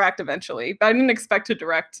want to direct eventually, but I didn't expect to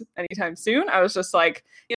direct anytime soon. I was just like,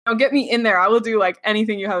 get me in there. I will do like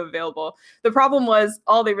anything you have available. The problem was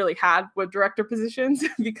all they really had were director positions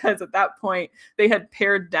because at that point they had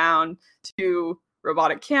pared down to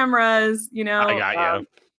robotic cameras, I got you.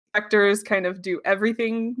 Directors kind of do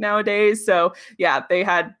everything nowadays. So yeah, they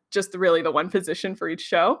had just really the one position for each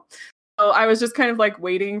show. So I was just kind of like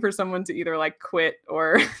waiting for someone to either like quit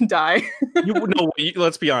or die.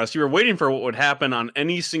 Let's be honest. You were waiting for what would happen on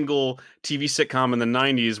any single TV sitcom in the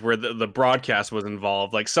 90s where the broadcast was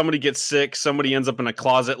involved. Like somebody gets sick, somebody ends up in a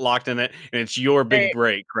closet locked in it, and it's your big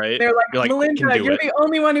break, right? They're like, you're Melinda, you're the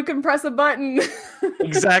only one who can press a button.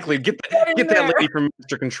 Exactly. Get that lady from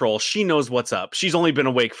Master Control. She knows what's up. She's only been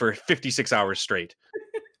awake for 56 hours straight.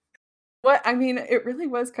 It really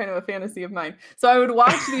was kind of a fantasy of mine. So I would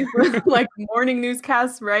watch these like morning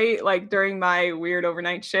newscasts, right? Like during my weird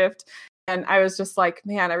overnight shift. And I was just like,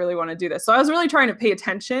 man, I really want to do this. So I was really trying to pay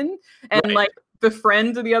attention and like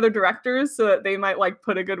befriend the other directors so that they might like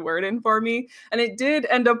put a good word in for me. And it did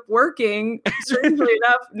end up working. Strangely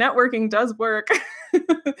enough, networking does work.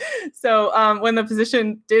 So when the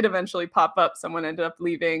position did eventually pop up, someone ended up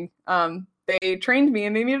leaving. They trained me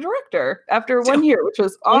and made me a director after 1 year, which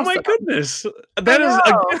was awesome. Oh my goodness. That is,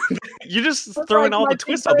 again, you're just throwing all the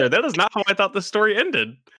twists out there. That is not how I thought the story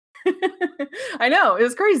ended. I know, it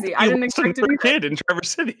was crazy. I didn't expect to be a kid in Traverse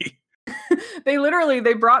City. They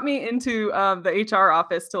brought me into the HR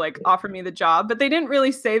office to like offer me the job, but they didn't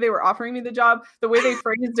really say they were offering me the job. The way they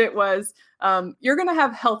phrased it was, you're going to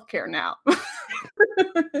have healthcare now.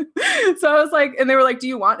 So I was like, and they were like, do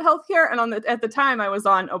you want healthcare? And at the time I was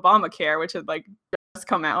on Obamacare, which had like just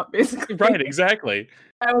come out basically. Right, exactly.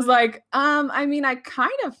 I was like, I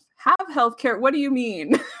kind of have healthcare. What do you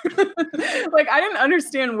mean? Like, I didn't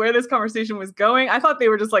understand where this conversation was going. I thought they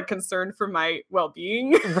were just like concerned for my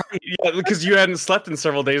well-being. Right. Yeah, because you hadn't slept in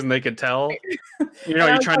several days and they could tell.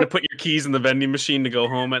 You're trying to put your keys in the vending machine to go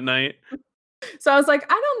home at night. So I was like,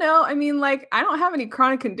 I don't know. I mean, like, I don't have any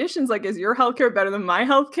chronic conditions. Like, is your healthcare better than my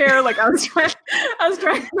healthcare? Like, I was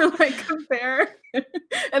trying to like compare.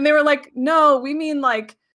 And they were like, no, we mean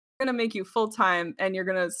like, we're going to make you full-time and you're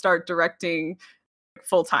going to start directing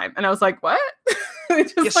full-time. And I was like, what?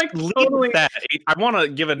 Just like totally that. I want to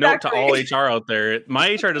give a note to all HR out there.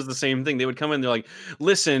 My HR does the same thing. They would come in, they're like,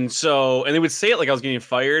 listen, and they would say it like I was getting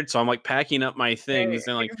fired. So I'm like packing up my things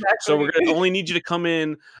and like, so we're going to only need you to come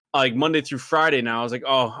in like Monday through Friday now. I was like,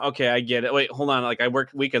 oh, okay, I get it. Wait, hold on. Like I work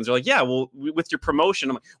weekends. They're like, yeah, well, with your promotion.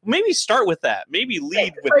 I'm like, well, maybe start with that. Maybe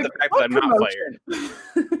lead with the fact that I'm not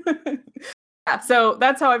fired. Yeah, so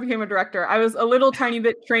that's how I became a director. I was a little tiny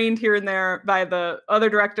bit trained here and there by the other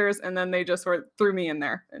directors, and then they just threw me in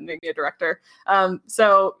there and made me a director.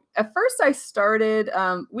 So at first I started,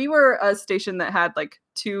 we were a station that had like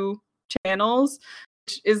 2 channels,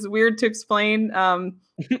 which is weird to explain.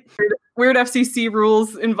 Weird FCC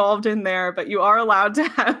rules involved in there, but you are allowed to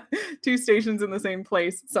have 2 stations in the same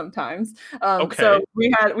place sometimes. So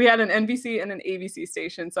we had an NBC and an ABC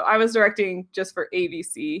station. So I was directing just for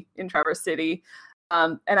ABC in Traverse City.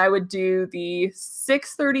 And I would do the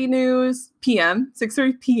 6:30 news PM,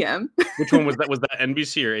 6:30 PM. Which one was that? Was that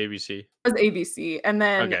NBC or ABC? It was ABC. And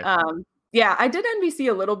then, I did NBC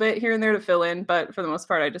a little bit here and there to fill in, but for the most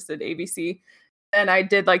part, I just did ABC. And I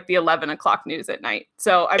did like the 11 o'clock news at night.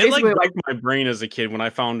 So I basically broke my brain as a kid when I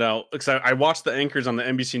found out, because I watched the anchors on the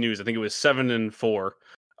NBC News. I think it was 7 and 4.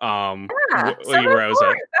 Where I was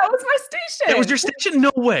at. That was my station. That was your station?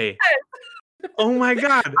 No way. Oh my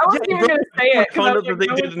God. I wasn't even going to say it. I found out that they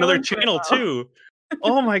did another channel too.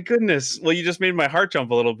 Oh my goodness. Well, you just made my heart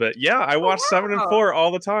jump a little bit. Yeah, I watched 7 and 4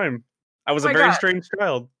 all the time. I was a very strange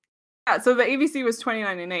child. Yeah, so the ABC was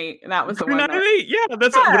 29 and 8, and that was the one. 29 and 8, yeah.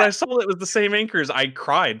 That's when I saw it was the same anchors. I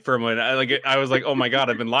cried for a minute. I was like, oh my God,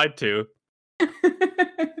 I've been lied to.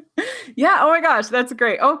 Yeah, oh my gosh, that's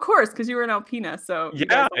great. Oh, of course, because you were in Alpena, so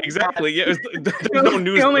yeah, exactly. Yeah, there's no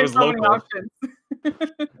news that was local.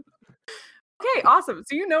 Okay, awesome.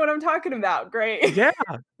 So you know what I'm talking about. Great. Yeah.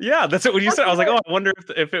 That's it. When you said, I was like, oh, I wonder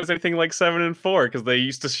if it was anything like 7 and 4 because they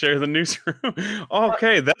used to share the newsroom.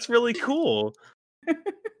 Okay, that's really cool.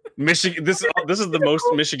 Michigan. This is the most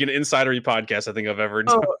Michigan insidery podcast I think I've ever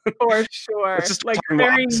done. Oh, for sure. It's just like talking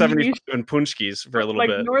about 75 and Punchkis for a little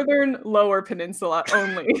bit. Northern Lower Peninsula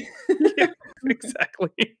only. Yeah,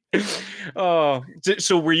 exactly. Oh,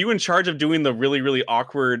 so were you in charge of doing the really, really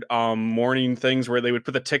awkward morning things where they would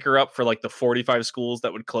put the ticker up for like the 45 schools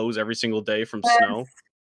that would close every single day from snow?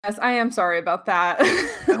 Yes, I am sorry about that.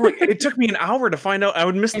 Like, it took me an hour to find out I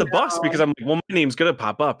would miss I the bus know. because I'm like, well, my name's gonna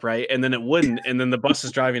pop up, right? And then it wouldn't, and then the bus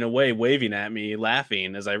is driving away, waving at me,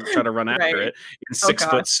 laughing as I try to run after Right. it in Oh 6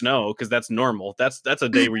 foot gosh. snow because that's normal. That's a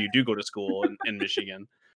day where you do go to school in Michigan.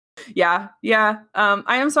 Yeah, yeah.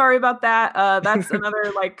 I am sorry about that. That's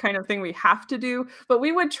another like kind of thing we have to do. But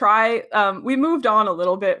we would try. We moved on a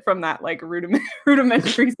little bit from that like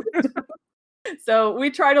rudimentary system. So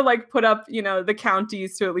we try to like put up, the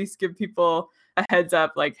counties to at least give people a heads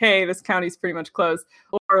up, like, hey, this county's pretty much closed.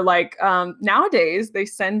 Or like nowadays they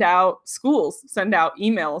schools send out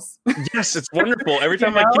emails. Yes, it's wonderful. Every you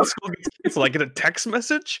time my know? kid's school gets canceled, I get a text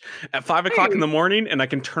message at 5 o'clock in Hey. the morning, and I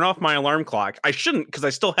can turn off my alarm clock. I shouldn't because I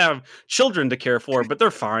still have children to care for, but they're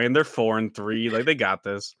fine. They're 4 and 3. Like they got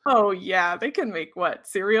this. Oh yeah, they can make what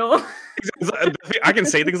cereal? I can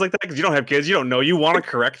say things like that because you don't have kids. You don't know. You want to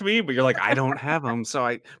correct me, but you're like, I don't have them.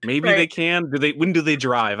 So maybe they Right. can. Do they? When do they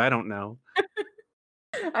drive? I don't know.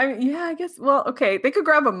 I mean, yeah, I guess. Well, okay, they could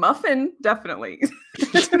grab a muffin, definitely.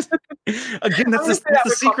 Again, I'm gonna say that's that the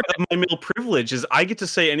with secret confidence. of my male privilege is I get to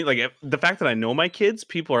say the fact that I know my kids.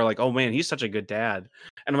 People are like, "Oh man, he's such a good dad,"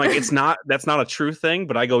 and I'm like, "It's not. That's not a true thing."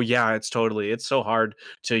 But I go, "Yeah, it's totally. It's so hard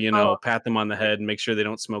to Oh, pat them on the head and make sure they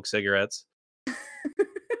don't smoke cigarettes."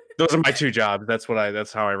 Those are my two jobs. That's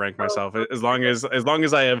how I rank oh, myself. that's As long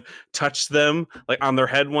as I have touched them like on their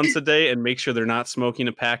head once a day and make sure they're not smoking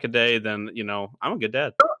a pack a day, then I'm a good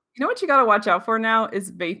dad. you know what you gotta watch out for now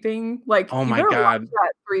is vaping. Like, Oh you my better watch god.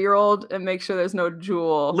 that 3-year-old and make sure there's no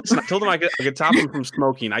jewel. Listen, I told them I could stop them from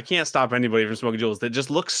smoking. I can't stop anybody from smoking jewels. That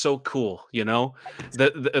just looks so cool,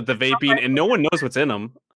 the vaping, and no one knows what's in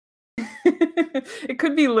them, It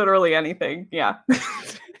could be literally anything. Yeah.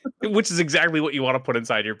 which is exactly what you want to put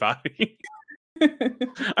inside your body.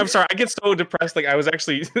 I'm sorry, I get so depressed. Like I was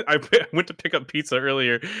actually, went to pick up pizza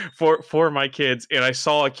earlier for my kids, and I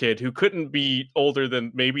saw a kid who couldn't be older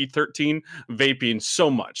than maybe 13 vaping so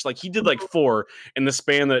much. Like he did like four in the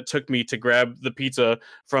span that it took me to grab the pizza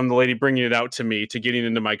from the lady bringing it out to me to getting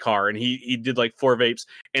into my car, and he did like four vapes,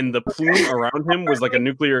 and the plume around him was like a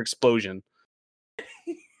nuclear explosion.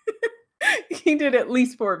 He did at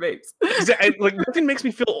least 4 vapes. Like nothing makes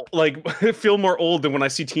me feel like feel more old than when I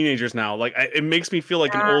see teenagers now. Like it makes me feel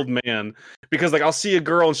like an Yeah. old man because like I'll see a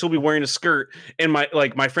girl and she'll be wearing a skirt and my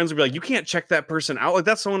friends will be like, you can't check that person out. Like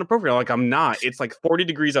that's so inappropriate. Like I'm not. It's like 40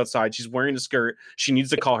 degrees outside. She's wearing a skirt. She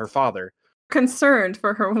needs to call her father. Concerned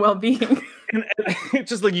for her well-being. And it's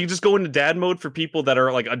just like you just go into dad mode for people that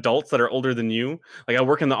are like adults that are older than you. Like I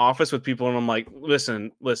work in the office with people and I'm like,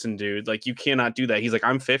 listen, dude, like you cannot do that. He's like,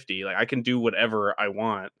 I'm 50. Like I can do whatever I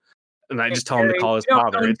want. And I just tell him to Scary. call his You don't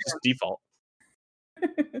father. own It's just default.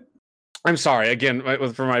 I'm sorry. Again,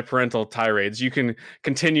 for my parental tirades, you can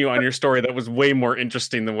continue on your story that was way more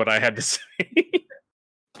interesting than what I had to say.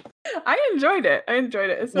 I enjoyed it.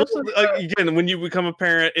 Well, Especially again, when you become a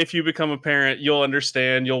parent, if you become a parent, you'll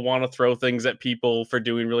understand. You'll want to throw things at people for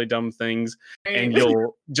doing really dumb things, and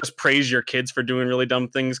you'll just praise your kids for doing really dumb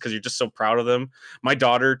things because you're just so proud of them. My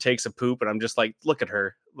daughter takes a poop, and I'm just like, look at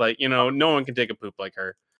her. Like, no one can take a poop like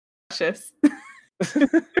her. precious.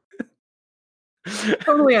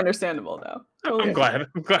 Totally understandable, though. Totally I'm glad.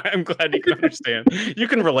 I'm glad you can understand. You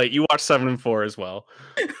can relate. You watch 7 and 4 as well.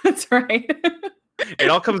 That's right. It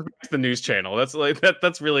all comes back to the news channel. That's like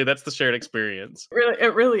that's the shared experience.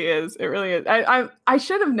 It really is. It really is. I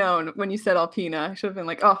should have known when you said Alpina. I should have been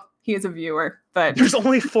like, oh, he is a viewer. But There's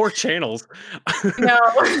only 4 channels. no.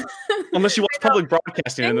 Unless you watch I know. public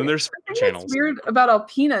broadcasting, and then there's 5 What's channels. weird about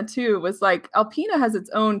Alpina too was like Alpina has its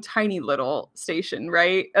own tiny little station,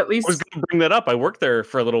 right? At I was least going to bring that up. I worked there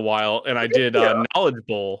for a little while, and I did you. Knowledge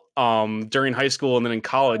Bowl during high school, and then in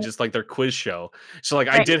college, it's like their quiz show. So like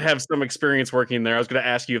I Right. did have some experience working there. I was going to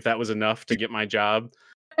ask you if that was enough to get my job.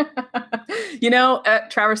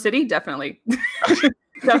 At Traverse City, definitely.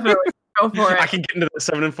 Definitely go for I it. can get into the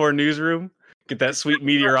 7 and 4 newsroom, get that sweet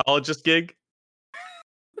meteorologist gig.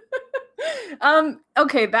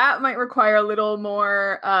 Okay, that might require a little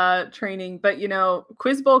more training, but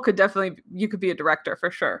Quiz Bowl you could be a director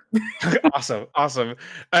for sure. Awesome.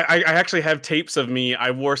 I actually have tapes of me.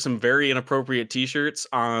 I wore some very inappropriate T-shirts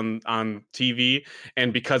on TV,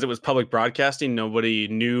 and because it was public broadcasting, nobody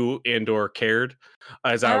knew and or cared,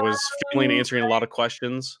 as I was failing answering a lot of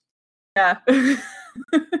questions. Yeah.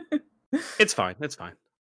 It's fine.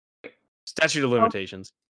 Statute of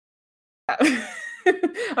limitations.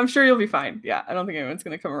 I'm sure you'll be fine. Yeah, I don't think anyone's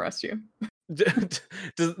gonna come arrest you. Does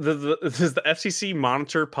the FCC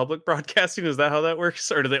monitor public broadcasting? Is that how that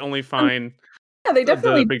works, or do they only find? Yeah, they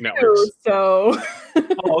definitely big do. networks. So,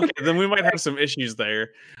 Oh, okay. Then we might have some issues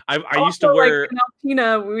there. I used to also, like wear. in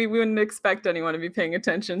Alpena, we wouldn't expect anyone to be paying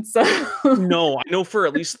attention. So, No, I know for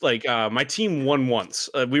at least like my team won once.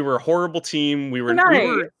 We were a horrible team. We nice.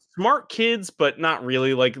 were smart kids, but not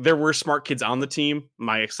really. Like there were smart kids on the team,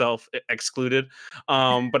 myself excluded.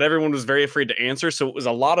 But everyone was very afraid to answer, so it was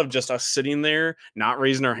a lot of just us sitting there, not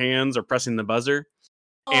raising our hands or pressing the buzzer.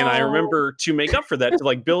 And I Oh, remember to make up for that, to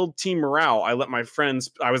like build team morale, I let my friends,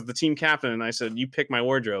 I was the team captain, and I said, "You pick my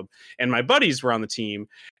wardrobe." And my buddies were on the team.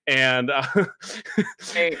 And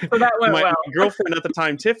great. So that went my well. girlfriend at the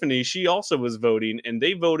time, Tiffany, she also was voting, and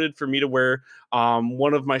they voted for me to wear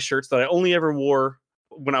one of my shirts that I only ever wore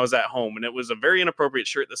when I was at home. And it was a very inappropriate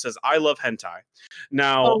shirt that says, "I love hentai." Oh,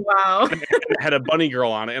 Now, wow. it had a bunny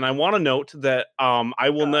girl on it. And I want to note that I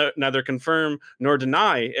will neither confirm nor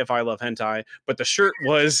deny if I love hentai, but the shirt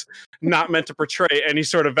was not meant to portray any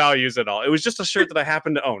sort of values at all. It was just a shirt that I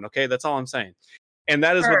happened to own. Okay, that's all I'm saying. And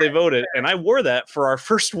that is what they voted. And I wore that for our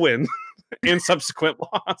first win and subsequent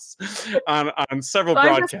loss on several So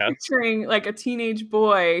I'm just broadcasts. picturing like a teenage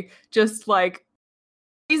boy just like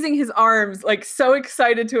raising his arms, like so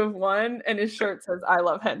excited to have won, and his shirt says "I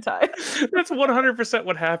love hentai." That's 100%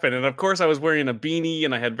 what happened. And of course, I was wearing a beanie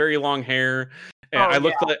and I had very long hair. And Oh, I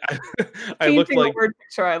looked yeah. like I looked Painting like the word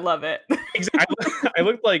picture, I love it. I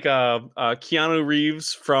looked like Keanu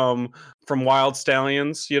Reeves from Wild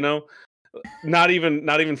Stallions, you know, not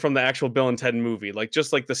even from the actual Bill and Ted movie, like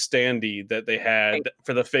just like the standee that they had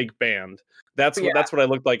for the fake band. That's Yeah, what I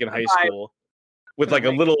looked like in high vibe, school, with like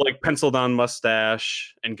a definitely. little like penciled on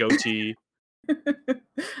mustache and goatee. I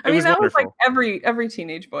It mean, was that was like wonderful. every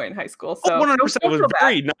teenage boy in high school. Oh, So 100%. It don't was feel bad.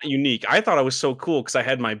 very not unique. I thought I was so cool because I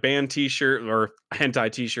had my band T-shirt, or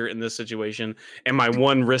hentai T-shirt in this situation, and my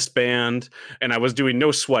one wristband, and I was doing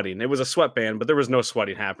no sweating. It was a sweatband, but there was no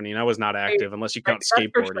sweating happening. I was not Right, active unless you right, count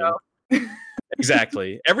that's for skateboarding.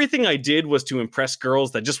 Exactly. Everything I did was to impress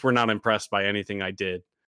girls that just were not impressed by anything I did.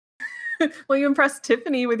 show. Well, you impressed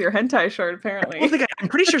Tiffany with your hentai shirt, I don't apparently. think I'm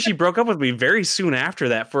pretty sure she broke up with me very soon after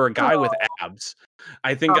that for a guy with Oh, abs. oh,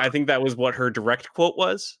 I think that was what her direct quote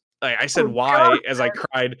was. I said oh, God. why as I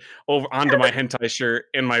cried over onto my hentai shirt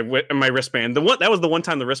and my wristband. That was the one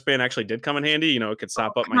time the wristband actually did come in handy. You know, it could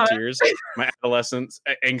stop up my God. tears, my adolescence,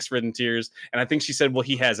 angst-ridden tears. And I think she said, "Well,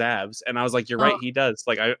 he has abs," and I was like, "You're right, Oh, he does."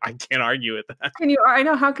 Like I can't argue with that. can you? I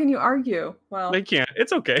know. How can you argue? They Well, can't.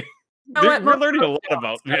 It's okay. you know what? We're Most learning a girls lot don't,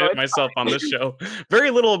 about so it's myself on this show.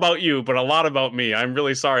 Very little about you, but a lot about me. I'm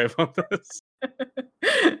really sorry about this.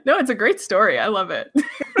 fine. No, it's a great story. I love it.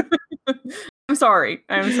 I'm sorry.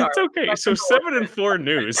 I'm sorry. It's okay. My So condolences. 7-4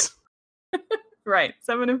 news. Right,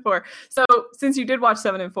 7 and 4. So, since you did watch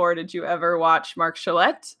 7 and 4, did you ever watch Mark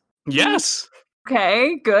Gillette? Yes.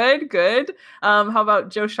 Okay, good, good. How about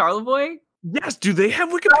Joe Charlevoix? Yes. Do they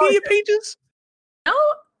have Oh, Wikipedia pages? no,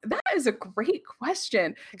 that is a great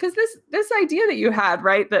question. Because this idea that you had,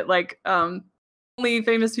 right, that like only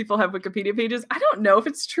famous people have Wikipedia pages. I don't know if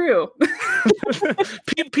it's true.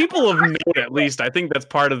 People of note, at least. I think that's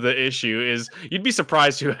part of the issue. Is you'd be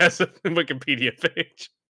surprised who has a Wikipedia page.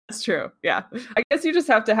 That's true. Yeah. I guess you just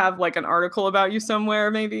have to have like an article about you somewhere,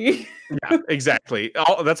 maybe. Yeah, exactly.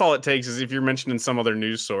 That's all it takes is if you're mentioned in some other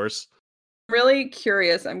news source. Really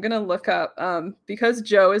curious. I'm gonna look up because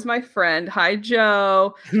Joe is my friend. Hi,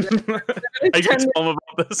 Joe. I can tell them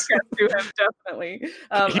about this. To him definitely.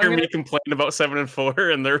 Hear me complain about 7 and 4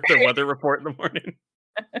 and their weather report in the morning.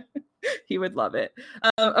 He would love it.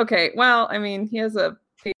 Okay, well, I mean, he has a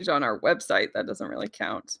page on our website that doesn't really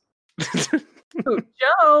count. Ooh,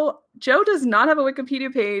 Joe does not have a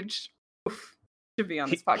Wikipedia page. Oof, should be on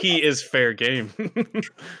this podcast. He is fair game.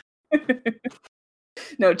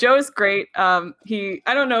 No, Joe is great. I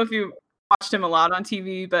don't know if you watched him a lot on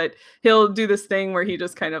TV, but he'll do this thing where he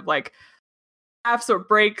just kind of like laughs or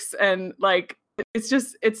breaks, and like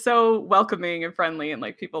it's so welcoming and friendly, and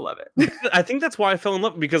like people love it. I think that's why I fell in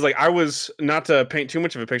love, because like I was, not to paint too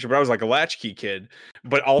much of a picture, but I was like a latchkey kid,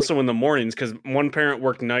 but also in the mornings because one parent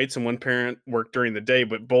worked nights and one parent worked during the day,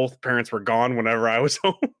 but both parents were gone whenever I was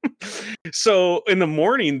home. So in the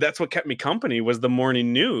morning, that's what kept me company, was the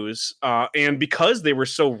morning news. And because they were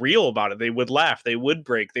so real about it, they would laugh, they would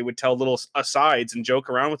break, they would tell little asides and joke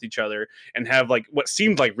around with each other and have like what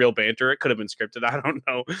seemed like real banter. It could have been scripted, I don't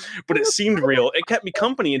know, but it seemed real. It kept me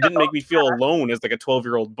company and didn't make me feel alone as like a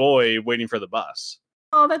 12-year-old boy waiting for the bus.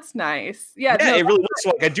 Oh, that's nice. Yeah, Yeah, no, it really was. So,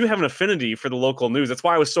 like, I do have an affinity for the local news. That's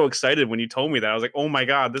why I was so excited when you told me that. I was like, oh my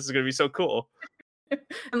God, this is going to be so cool.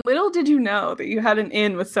 and little did you know that you had an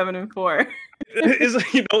in with 7 and 4.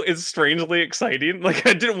 It's strangely exciting. Like,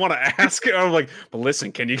 I didn't want to ask. I was like, but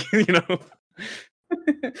listen, can you,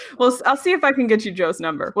 Well, I'll see if I can get you Joe's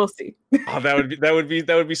number. We'll see. Oh,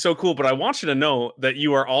 that would be so cool. But I want you to know that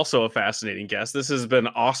you are also a fascinating guest. This has been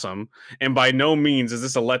awesome, and by no means is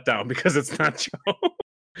this a letdown because it's not Joe.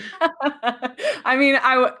 I mean,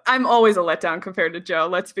 I'm always a letdown compared to Joe.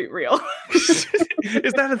 Let's be real.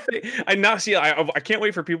 Is that a thing? I can't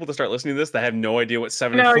wait for people to start listening to this that have no idea what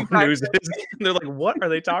 74 exactly. News is. They're like, what are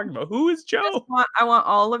they talking about? Who is Joe? I want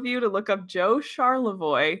all of you to look up Joe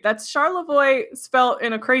Charlevoix. That's Charlevoix spelled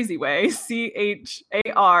in a crazy way.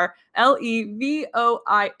 CHARLEVOIX,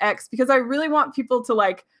 because I really want people to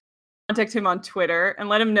like contact him on Twitter and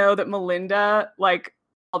let him know that Melinda like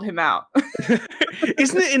called him out.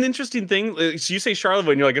 Isn't it an interesting thing? So you say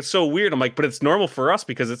Charlevoix and you're like, it's so weird. I'm like, but it's normal for us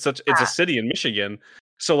because it's a city in Michigan.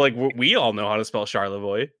 So like we all know how to spell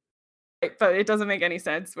Charlevoix. But it doesn't make any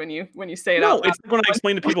sense when you say it No, out loud. it's when I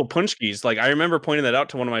explain to people punchkis. Like I remember pointing that out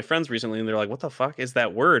to one of my friends recently, and they're like, "What the fuck is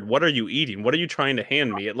that word? What are you eating? What are you trying to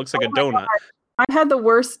hand me? It looks like a donut." God. I had the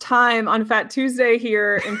worst time on Fat Tuesday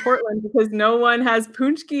here in Portland because no one has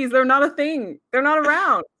punchkis. They're not a thing. They're not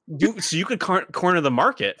around. So you could corner the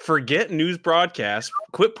market. Forget news broadcasts.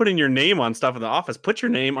 Quit putting your name on stuff in the office. Put your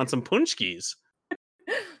name on some punchkis.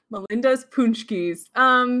 Melinda's punchkis.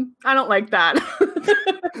 I don't like that.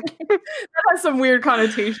 That has some weird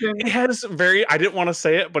connotation. It has I didn't want to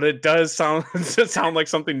say it, but it does sound like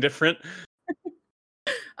something different.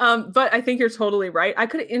 But I think you're totally right. I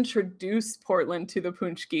could introduce Portland to the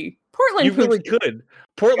punchki. Portland, you really punchki. could.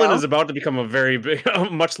 Portland is about to become a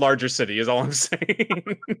much larger city, is all I'm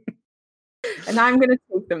saying. And I'm gonna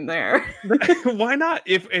take them there. Why not?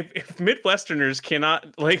 If Midwesterners cannot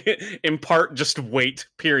like impart just weight,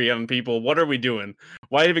 period, on people, what are we doing?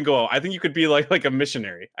 Why even go out? I think you could be like a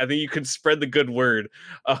missionary. I think you could spread the good word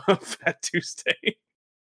of Fat Tuesday.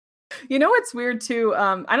 You know what's weird too?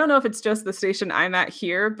 I don't know if it's just the station I'm at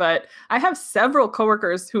here, but I have several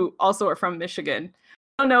coworkers who also are from Michigan.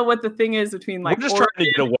 I don't know what the thing is between like. We're just trying to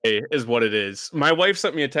get away, is what it is. My wife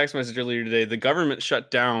sent me a text message earlier today. The government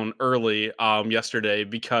shut down early yesterday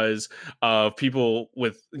because of people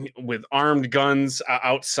with armed guns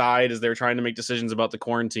outside as they're trying to make decisions about the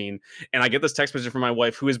quarantine. And I get this text message from my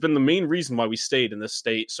wife, who has been the main reason why we stayed in this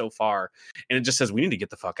state so far. And it just says we need to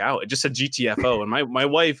get the fuck out. It just said GTFO. And my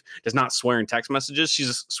wife does not swear in text messages. She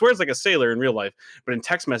just swears like a sailor in real life, but in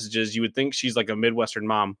text messages, you would think she's like a Midwestern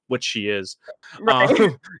mom, which she is. Right.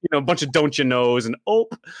 A bunch of don't you knows and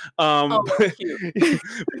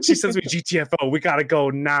she sends me GTFO, we gotta go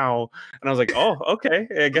now. And I was like, oh, okay,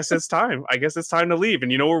 I guess it's time to leave.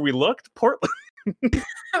 And you know where we looked? Portland.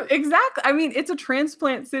 Exactly. I mean, it's a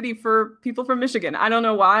transplant city for people from Michigan. I don't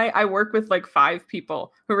know why. I work with like 5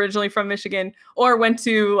 people who are originally from Michigan or went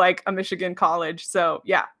to like a Michigan college. So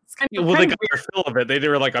yeah. They got their fill of it. They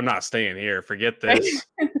were like, I'm not staying here. Forget this.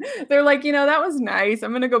 They're like, that was nice.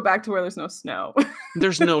 I'm going to go back to where there's no snow.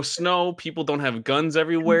 There's no snow. People don't have guns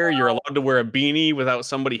everywhere. No. You're allowed to wear a beanie without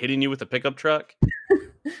somebody hitting you with a pickup truck.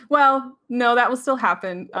 Well, no, that will still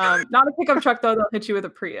happen. Not a pickup truck, though. They'll hit you with a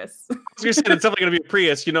Prius. I was going to say, it's definitely going to be a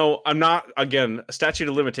Prius. I'm not, again, a statute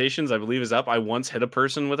of limitations, I believe, is up. I once hit a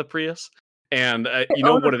person with a Prius. And you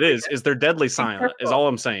know what it is they're deadly silent, is all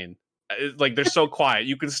I'm saying. Like they're so quiet,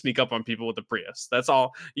 you can sneak up on people with a Prius. That's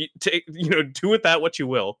all. Do with that what you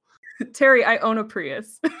will. Terry, I own a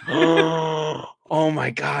Prius. Oh my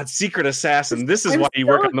God, secret assassin! This is why you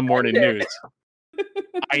work on the morning news.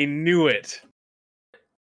 I knew it.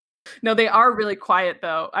 No, they are really quiet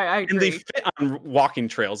though. I agree. And they fit on walking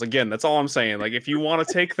trails. Again, that's all I'm saying. Like if you want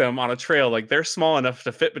to take them on a trail, like they're small enough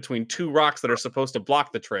to fit between 2 rocks that are supposed to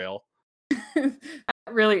block the trail.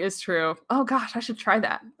 That really is true. Oh gosh, I should try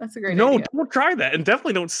that. That's a great idea. No, don't try that, and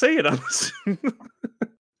definitely don't say it on this.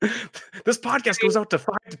 This podcast goes out to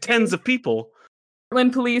 5 to 10s of people.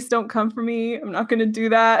 Portland police, don't come for me. I'm not going to do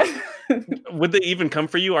that. Would they even come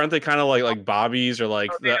for you? Aren't they kind of like Bobbies or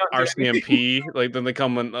like the RCMP? Like then they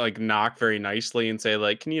come and like knock very nicely and say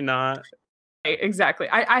like, "Can you not?" Exactly.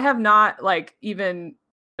 I have not like even.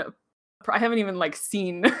 I haven't even like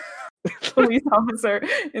seen. Police officer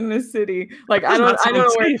in this city. Like I know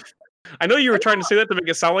where. I know you were trying to say that to make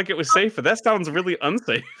it sound like it was safe, but that sounds really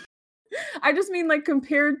unsafe. I just mean like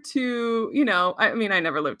compared to, I mean I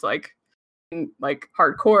never lived like in like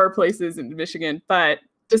hardcore places in Michigan, but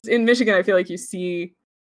just in Michigan I feel like you see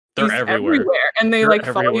they're everywhere. And they like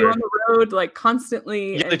follow you on the road like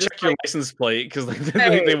constantly. Yeah, they check your license plate because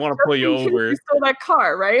they want to pull you over. You stole that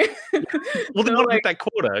car, right? Well, they want to hit that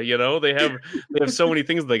quota. They have so many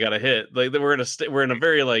things they got to hit. Like we're in a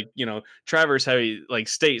very like traverse heavy like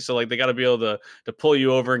state, so like they got to be able to pull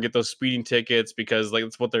you over and get those speeding tickets because like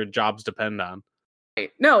it's what their jobs depend on.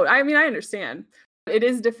 Right. No, I mean I understand. It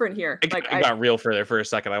is different here. I got real for there for a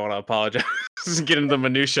second. I want to apologize. Get into the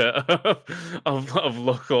minutia of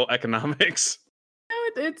local economics. No,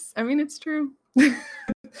 it's. I mean, it's true.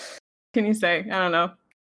 Can you say? I don't know.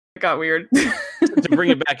 It got weird. To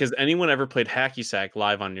bring it back, has anyone ever played hacky sack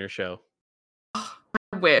live on your show?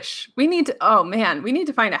 I wish we need to. Oh man, we need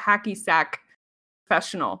to find a hacky sack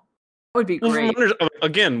professional. That would be great.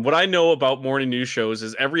 Again, what I know about morning news shows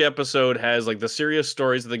is every episode has like the serious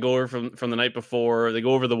stories that they go over from the night before. They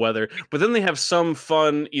go over the weather, but then they have some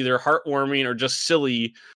fun, either heartwarming or just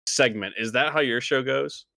silly segment. Is that how your show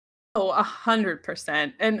goes? Oh,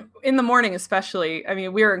 100%. And in the morning, especially, I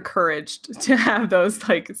mean, we're encouraged to have those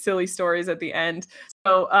like silly stories at the end.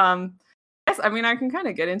 So, yes, I mean, I can kind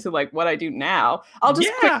of get into like what I do now. I'll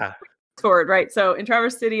just quick forward, right? So in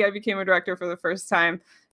Traverse City, I became a director for the first time.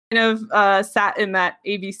 Kind of sat in that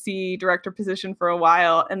ABC director position for a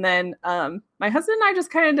while, and then my husband and I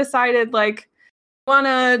just kind of decided like, we want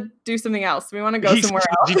to do something else. We want to go somewhere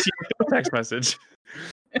else. GTA text message.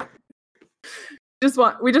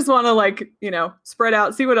 We just want to like, spread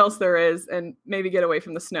out, see what else there is, and maybe get away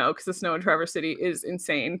from the snow, because the snow in Traverse City is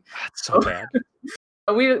insane. That's so bad.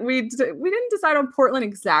 We didn't decide on Portland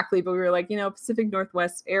exactly, but we were like, Pacific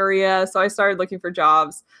Northwest area. So I started looking for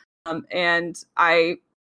jobs, and I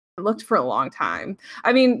looked for a long time.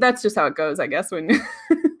 I mean, that's just how it goes, I guess, when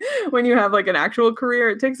when you have like an actual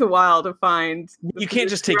career. It takes a while to find. You can't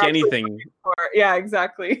just take anything. Yeah,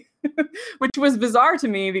 exactly. Which was bizarre to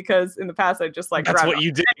me, because in the past I just like. That's what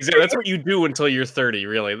you did. That's what you do until you're 30.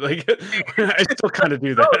 Really, like I still kind of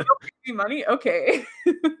do that. Oh, give me money, okay.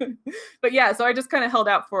 But yeah, so I just kind of held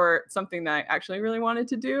out for something that I actually really wanted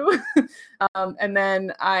to do, and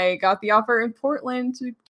then I got the offer in Portland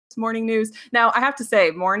to morning news. Now I have to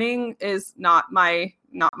say, morning is not my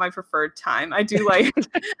preferred time. I do like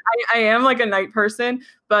I am like a night person,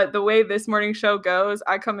 but the way this morning show goes,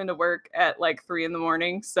 I come into work at like 3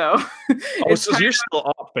 a.m. So so you're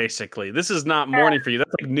still up okay. This is not morning for you.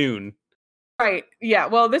 That's like noon. Right. Yeah.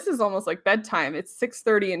 Well, this is almost like bedtime. It's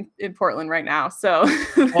 6:30 in Portland right now. So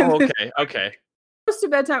Okay. Close to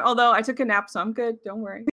bedtime, although I took a nap, so I'm good. Don't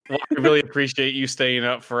worry. Well, I really appreciate you staying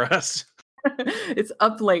up for us. It's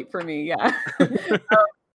up late for me, yeah.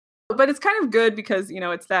 But it's kind of good because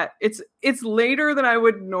it's later than I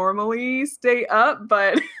would normally stay up,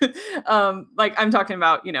 but like I'm talking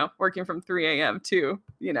about working from 3 a.m. too.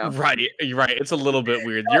 Right. It's a little bit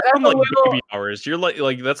weird. You're on like baby hours. You're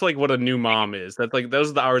like that's like what a new mom is. That's like those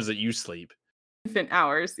are the hours that you sleep. Infant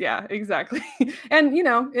hours, yeah, exactly. And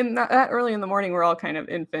in that early in the morning, we're all kind of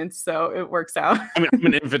infants, so it works out. I mean, I'm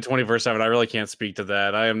an infant 24/7. I really can't speak to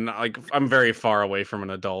that. I'm very far away from an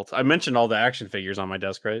adult. I mentioned all the action figures on my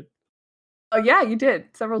desk, right? Oh yeah, you did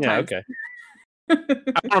several times. Okay. I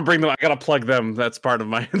want to bring them. I gotta plug them. That's part of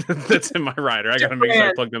my. That's in my rider. I gotta make sure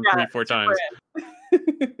I plug them 3-4 times.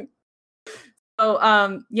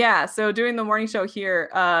 So So doing the morning show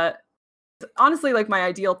here, honestly like my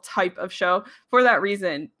ideal type of show for that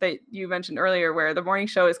reason that you mentioned earlier, where the morning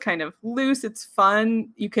show is kind of loose, it's fun,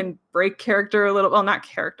 you can break character a little. Well, not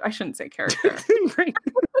character, I shouldn't say character.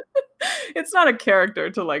 It's not a character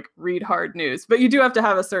to like read hard news, but you do have to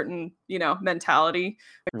have a certain mentality,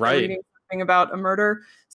 right, reading something about a murder.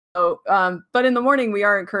 So but in the morning we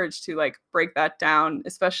are encouraged to like break that down,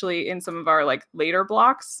 especially in some of our like later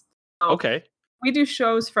blocks. So okay, we do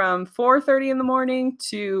shows from 4:30 in the morning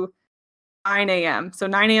to 9 a.m. So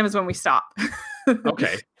 9 a.m. is when we stop.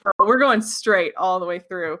 Okay. So we're going straight all the way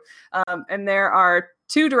through. And there are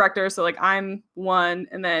 2 directors. So like I'm one.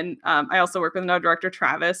 And then I also work with another director,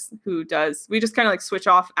 Travis, we just kind of like switch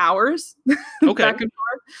off hours. Okay. Back and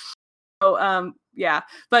forth. So yeah.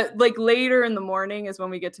 But like later in the morning is when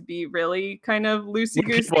we get to be really kind of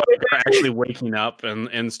loosey-goosey. People are actually waking up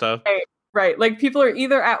and stuff. Right. Like people are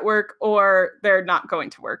either at work or they're not going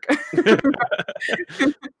to work.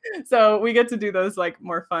 So we get to do those like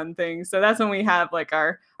more fun things. So that's when we have like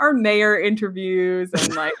our mayor interviews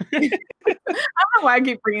and like, I don't know why I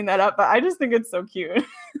keep bringing that up, but I just think it's so cute.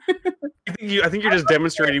 I think you're just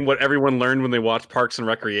demonstrating what everyone learned when they watched Parks and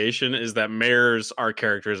Recreation, is that mayors are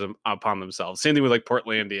characters upon themselves. Same thing with like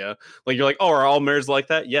Portlandia. Like you're like, oh, are all mayors like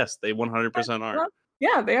that? Yes, they 100% are.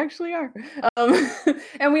 Yeah, they actually are.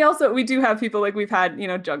 And we do have people like we've had,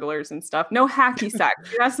 jugglers and stuff. No hacky sack.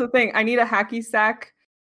 That's the thing. I need a hacky sack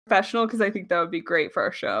professional because I think that would be great for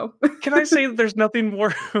our show. Can I say that there's nothing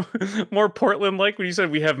more Portland like when you said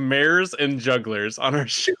we have mayors and jugglers on our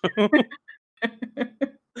show? The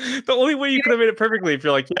only way you could have made it perfectly if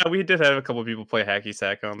you're like, yeah, we did have a couple of people play hacky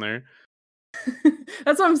sack on there.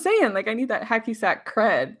 That's what I'm saying. Like I need that hacky sack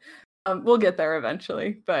cred. We'll get there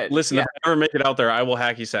eventually, but Listen, yeah. if I ever make it out there, I will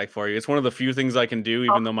hacky sack for you. It's one of the few things I can do,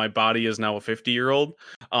 even though my body is now a 50-year-old.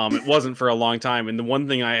 It wasn't for a long time, and the one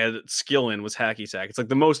thing I had skill in was hacky sack. It's like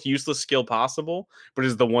the most useless skill possible, but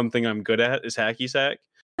is the one thing I'm good at is hacky sack.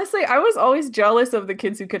 Honestly, I was always jealous of the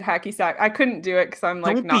kids who could hacky sack. I couldn't do it because I'm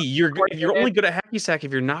like Don't not be. You're coordinated. only good at hacky sack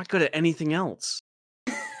if you're not good at anything else.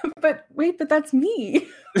 But wait, but that's me.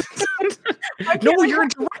 No, you're a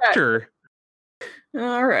director.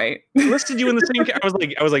 All right. I listed you in the same.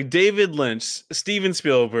 I was like David Lynch, Steven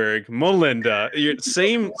Spielberg, Melinda.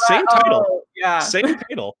 Same title. Oh, yeah. Same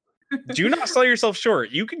title. Do not sell yourself short.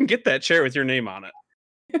 You can get that chair with your name on it.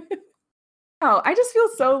 Oh, I just feel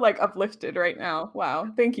so like uplifted right now. Wow,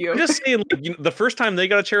 thank you. I'm just saying, like, the first time they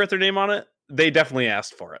got a chair with their name on it, they definitely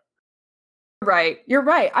asked for it. Right, you're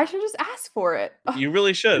right. I should just ask for it. You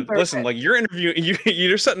really should. Perfect. Listen, like you're interviewing,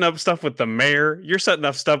 you're setting up stuff with the mayor. You're setting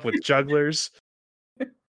up stuff with jugglers.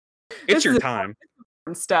 It's your time.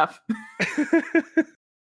 Stuff.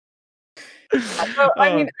 So,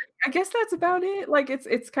 I mean, I guess that's about it. Like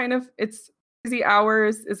it's kind of busy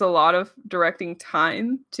hours is a lot of directing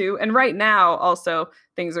time too. And right now also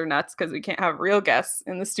things are nuts because we can't have real guests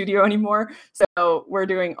in the studio anymore. So we're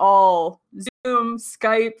doing all Zoom,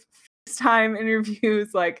 Skype, FaceTime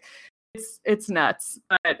interviews. Like it's nuts.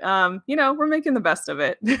 But we're making the best of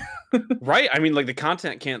it. Right. I mean, like the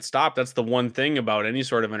content can't stop. That's the one thing about any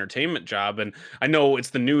sort of entertainment job. And I know it's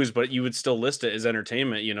the news, but you would still list it as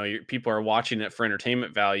entertainment. People are watching it for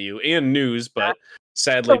entertainment value and news, but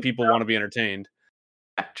sadly, people want to be entertained.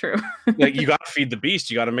 Yeah, true. Like you got to feed the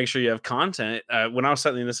beast. You got to make sure you have content. When I was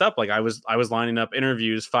setting this up, like I was lining up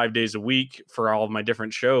interviews 5 days a week for all of my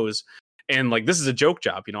different shows. And like this is a joke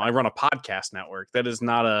job, I run a podcast network. That is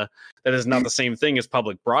not the same thing as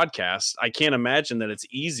public broadcast. I can't imagine that it's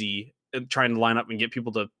easy trying to line up and get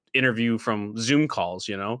people to interview from Zoom calls,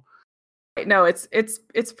 No, it's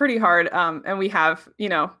pretty hard. And we have,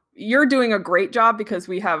 you're doing a great job because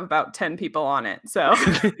we have about 10 people on it. So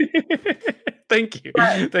thank you.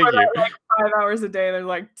 Thank you. Like 5 hours a day, there's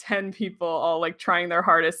like 10 people all like trying their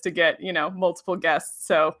hardest to get, multiple guests.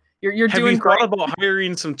 So you're Have doing you great. thought about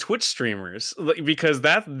hiring some Twitch streamers? Because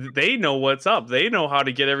they know what's up. They know how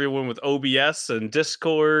to get everyone with OBS and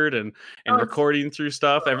Discord and recording through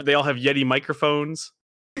stuff. They all have Yeti microphones.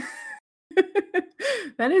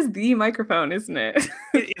 That is the microphone, isn't it?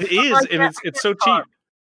 It is, and it's so cheap.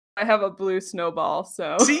 I have a blue snowball,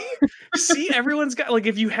 so see, everyone's got like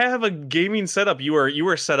if you have a gaming setup, you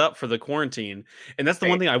are set up for the quarantine. And that's the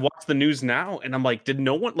one thing. I watch the news now and I'm like, did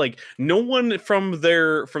no one from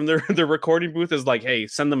their recording booth is like, hey,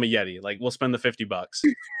 send them a Yeti, like we'll spend the $50.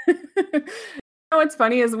 What's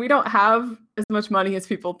funny is we don't have as much money as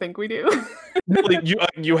people think we do. No,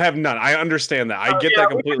 you have none. I understand that. I get that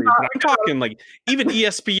completely. But I'm talking like even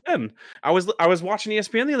ESPN. I was watching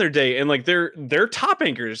ESPN the other day, and like their top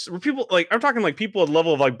anchors were people like I'm talking like people at the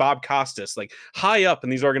level of like Bob Costas, like high up in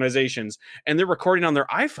these organizations, and they're recording on their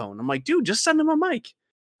iPhone. I'm like, dude, just send them a mic.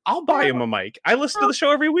 I'll buy him a mic. I listen to the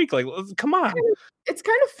show every week. Like, come on. It's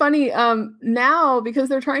kind of funny now because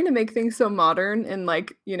they're trying to make things so modern and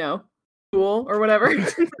like cool or whatever.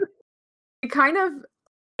 They kind of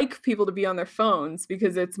like people to be on their phones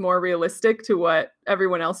because it's more realistic to what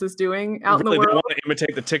everyone else is doing out in the world. They want to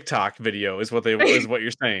imitate the TikTok video is what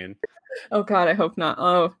you're saying. Oh God, I hope not.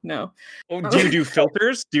 Oh no. Oh, do you do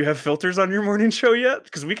filters? Do you have filters on your morning show yet?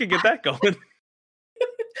 Because we could get that going.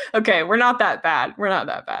 Okay, we're not that bad.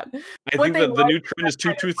 I think that the new trend is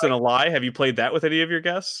two truths and a lie. Have you played that with any of your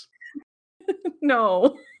guests?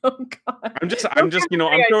 No. Oh God. I'm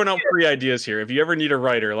throwing out free ideas here. If you ever need a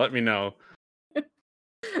writer, let me know.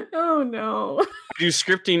 Oh no. I do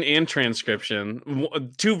scripting and transcription.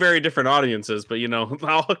 Two very different audiences, but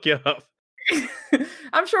I'll hook you up.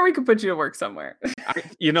 I'm sure we could put you to work somewhere.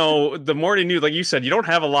 The morning news, like you said, you don't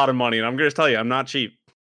have a lot of money, and I'm going to tell you, I'm not cheap.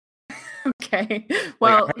 Okay.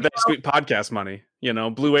 Well, I have that sweet podcast money.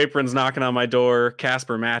 Blue Apron's knocking on my door.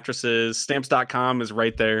 Casper mattresses, Stamps.com is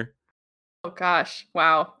right there. Oh gosh!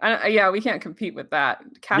 Wow. Yeah, we can't compete with that.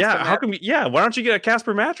 Casper how can we? Yeah, why don't you get a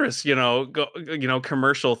Casper mattress?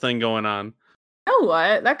 Commercial thing going on. You know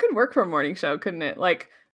what? That could work for a morning show, couldn't it? Like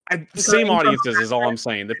same audiences is all I'm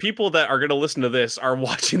saying. The people that are going to listen to this are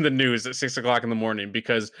watching the news at 6 o'clock in the morning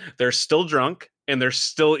because they're still drunk and they're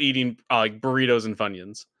still eating burritos and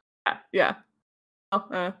Funyuns. Yeah.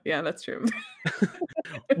 Oh, yeah, that's true.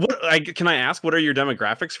 Can I ask? What are your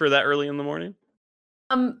demographics for that early in the morning?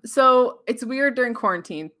 So it's weird during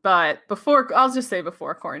quarantine, but I'll just say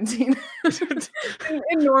before quarantine,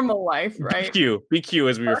 in normal life, right? BQ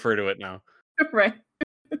as we refer to it now. Right.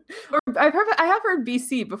 Or I have heard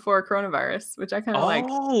BC before coronavirus, which I kind of like.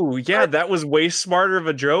 Oh, yeah, that was way smarter of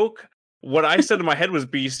a joke. What I said in my head was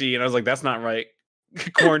BC, and I was like, that's not right.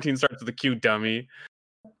 Quarantine starts with a Q, dummy.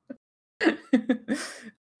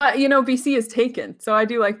 BC is taken, so I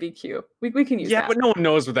do like BQ. We can use Yeah, that. but no one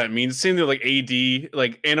knows what that means. Seems like AD,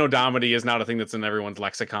 like anodomity is not a thing that's in everyone's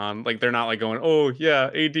lexicon. Like they're not like going, oh yeah,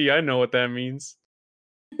 AD, I know what that means.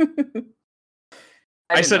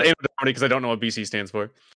 I said anodomity because I don't know what BC stands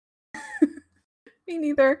for. Me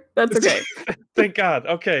neither. That's okay. Thank God.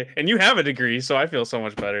 Okay, and you have a degree, so I feel so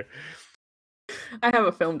much better. I have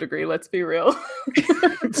a film degree, let's be real.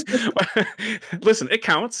 Listen, it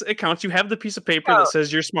counts. It counts. You have the piece of paper that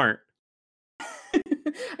says you're smart.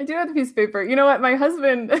 I do have the piece of paper. You know what? My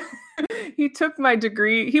husband, he took my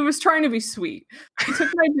degree. He was trying to be sweet. He took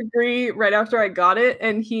my degree right after I got it,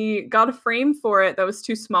 and he got a frame for it that was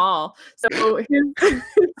too small. So his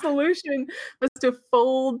solution was to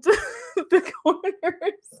fold the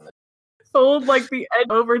corners. Fold like the edge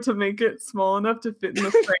over to make it small enough to fit in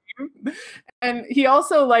the frame. And he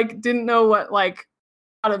also like didn't know what like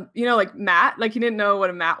how to, like mat, like he didn't know what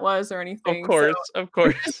a mat was or anything. Of course, so of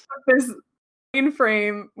course. This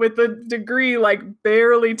frame with the degree like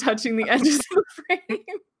barely touching the edges of the frame.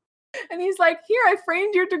 And he's like, "Here, I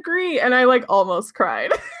framed your degree." And I like almost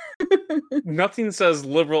cried. Nothing says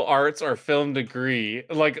liberal arts or film degree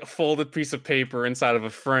like a folded piece of paper inside of a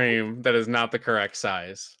frame that is not the correct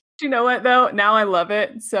size. You know what though? Now I love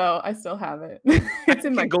it, so I still have it. It's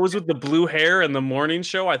in my. It goes with the blue hair and the morning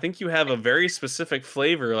show. I think you have a very specific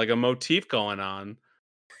flavor, like a motif going on.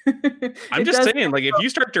 I'm just saying, like, if you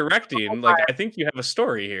start directing, like, I think you have a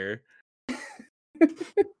story here.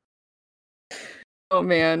 Oh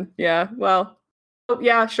man, yeah. Well,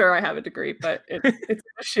 yeah, sure, I have a degree, but it's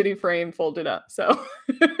a shitty frame folded up. So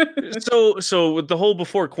with the whole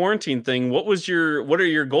before quarantine thing, what are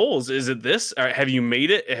your goals? Is it this? Have you made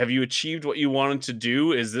it? Have you achieved what you wanted to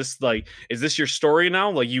do? Is this your story now?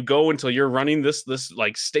 Like you go until you're running this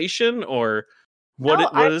like station, or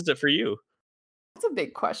what is it for you? That's a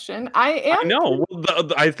big question. I know.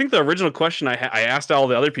 I think the original question I asked all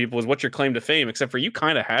the other people was, "What's your claim to fame?" Except for you,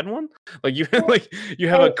 kind of had one. Like you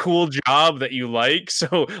have a cool job that you like.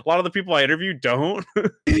 So a lot of the people I interview don't.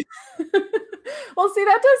 Well, see,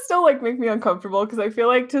 that does still like make me uncomfortable because I feel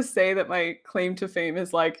like to say that my claim to fame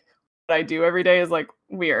is like what I do every day is like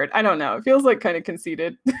weird. I don't know. It feels like kind of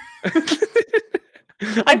conceited. I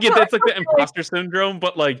get that. It's like the imposter syndrome,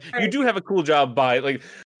 but like you do have a cool job by like.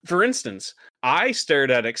 For instance, I stared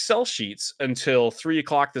at Excel sheets until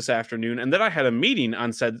 3:00 this afternoon, and then I had a meeting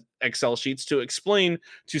on said Excel sheets to explain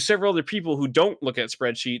to several other people who don't look at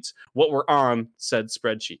spreadsheets what were on said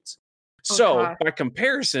spreadsheets. So, by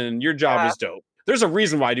comparison, your job is dope. There's a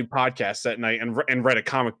reason why I do podcasts at night and write a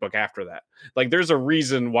comic book after that. Like, there's a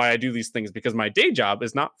reason why I do these things because my day job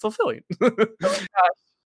is not fulfilling. Oh my gosh.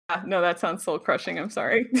 No, that sounds soul crushing. I'm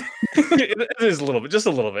sorry. It is a little bit, just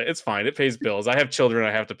a little bit. It's fine. It pays bills. I have children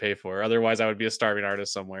I have to pay for. Otherwise, I would be a starving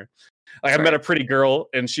artist somewhere. Like I met a pretty girl,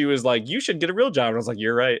 and she was like, "You should get a real job." And I was like,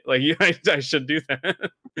 "You're right. Like, I should do that."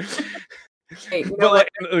 Hey, but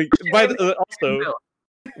also,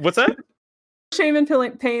 what's that? Shame in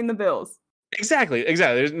paying the bills. Exactly.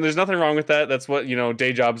 There's nothing wrong with that. That's what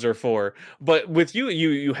day jobs are for. But with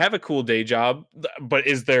you have a cool day job. But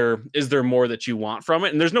is there more that you want from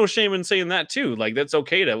it? And there's no shame in saying that too. Like that's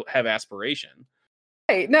okay to have aspiration.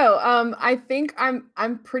 Hey, no. I think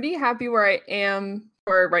I'm pretty happy where I am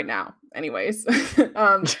for right now. Anyways,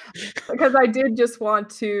 because I did just want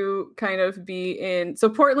to kind of be in. So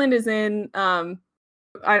Portland is in.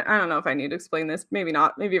 I don't know if I need to explain this. Maybe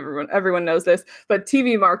not. Maybe everyone knows this. But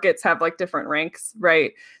TV markets have like different ranks,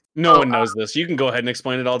 right? No one knows this. You can go ahead and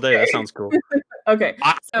explain it all day. That sounds cool. Okay.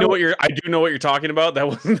 I do know what you're talking about. That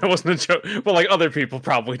wasn't a joke. But like other people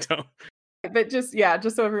probably don't. But just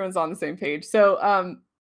so everyone's on the same page. So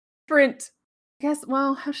different. I guess.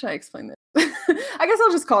 Well, how should I explain this? I guess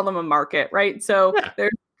I'll just call them a market, right? So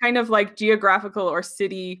there's kind of like geographical or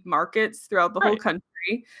city markets throughout the whole country.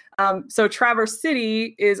 So Traverse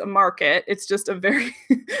City is a market. It's just a very,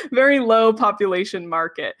 very low population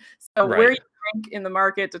market. So where you rank in the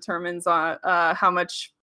market determines how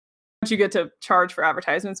much you get to charge for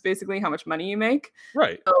advertisements, basically how much money you make.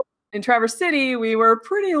 Right. So in Traverse City, we were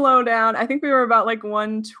pretty low down. I think we were about like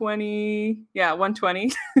 120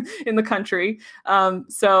 in the country.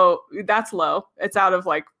 So that's low. It's out of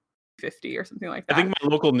like 50 or something like that. I think my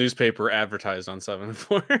local newspaper advertised on 7 and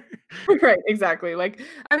 4. Right, exactly. Like,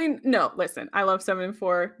 I mean, no, listen, I love 7 and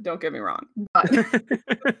 4. Don't get me wrong, but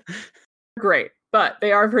great, but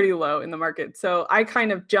they are pretty low in the market. So I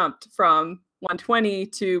kind of jumped from 120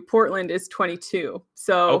 to Portland is 22.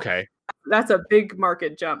 So Okay. that's a big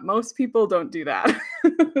market jump. Most people don't do that.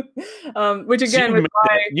 Which So again, with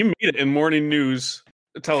you made it in morning news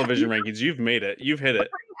television rankings. You've made it. You've hit it.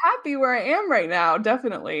 happy where I am right now,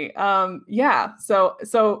 definitely. Yeah.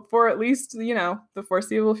 So for at least, the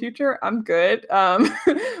foreseeable future, I'm good.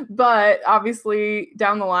 But obviously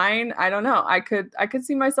down the line, I don't know. I could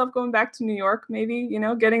see myself going back to New York, maybe,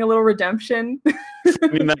 getting a little redemption. I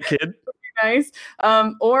mean, that kid. Nice.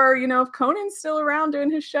 Or, if Conan's still around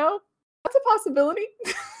doing his show, that's a possibility.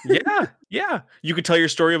 Yeah. You could tell your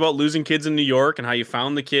story about losing kids in New York and how you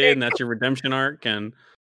found the kid, and that's your redemption arc. And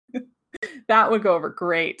that would go over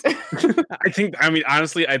great.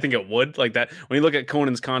 Honestly, I think it would. Like that, when you look at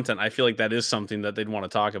Conan's content, I feel like that is something that they'd want to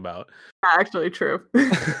talk about. Actually, true.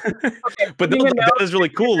 Okay, but that is really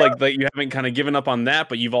cool. Like you haven't kind of given up on that,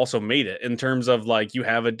 but you've also made it in terms of like you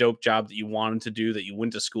have a dope job that you wanted to do, that you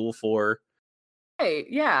went to school for. Hey,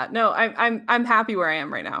 yeah, no, I'm happy where I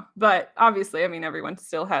am right now. But obviously, I mean, everyone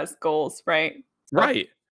still has goals, right? So, Right.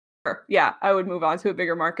 Yeah, I would move on to a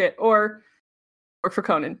bigger market or work for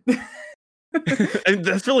Conan. And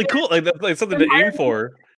that's really cool. Like that's like something to aim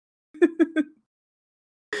for.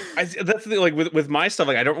 That's the thing, like with my stuff,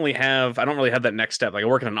 like I don't really have that next step. Like I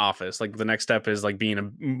work in an office. Like the next step is like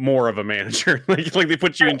being more of a manager. like they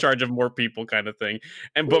put you in charge of more people, kind of thing.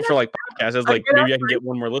 But for like podcasts, it's like maybe I can get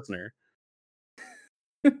one more listener.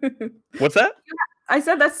 What's that? I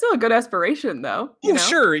said that's still a good aspiration, though.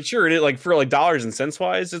 Sure. It, like for like dollars and cents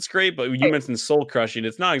wise, it's great. But you mentioned soul crushing.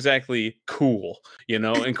 It's not exactly cool, in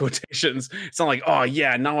quotations. It's not like, oh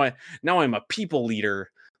yeah, now I'm a people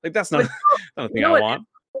leader. Like that's not a thing I want.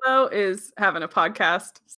 Though is having a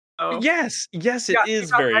podcast. So. Yes, it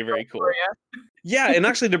is very, very cool. Yeah, and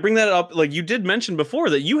actually to bring that up, like you did mention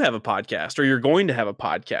before that you have a podcast, or you're going to have a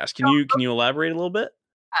podcast. Can you elaborate a little bit?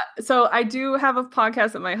 So I do have a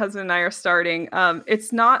podcast that my husband and I are starting.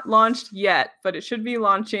 It's not launched yet, but it should be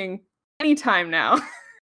launching anytime now.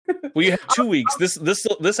 Well, you have 2 weeks.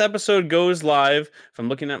 This episode goes live, if I'm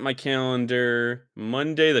looking at my calendar,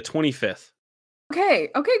 Monday the 25th. Okay,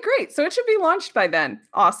 great. So it should be launched by then.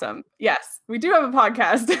 Awesome. Yes, we do have a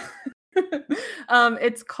podcast.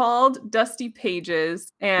 It's called Dusty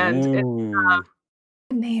Pages, and it's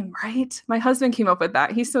name, right? My husband came up with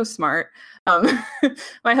that. He's so smart.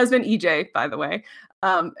 My husband EJ, by the way,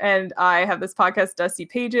 and I have this podcast, Dusty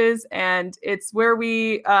Pages, and it's where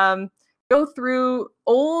we go through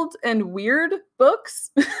old and weird books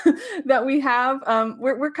that we have.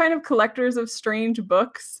 We're kind of collectors of strange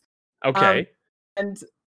books. Okay. And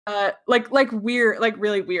like weird, like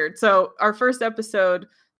really weird. So our first episode,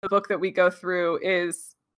 the book that we go through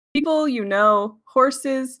is People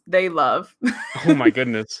Horses They Love. Oh my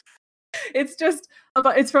goodness. It's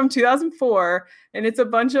it's from 2004, and it's a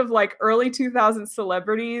bunch of like early 2000s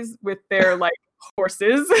celebrities with their like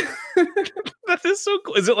horses. That is so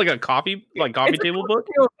cool. Is it like a coffee table book?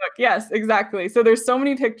 Yes, exactly. So there's so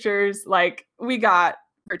many pictures. Like we got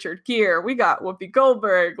Richard Gere, we got Whoopi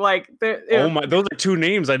Goldberg. Like oh my, those are two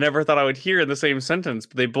names I never thought I would hear in the same sentence.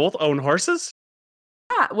 But they both own horses?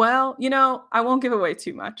 Yeah, well, I won't give away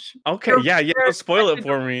too much. Okay, don't spoil it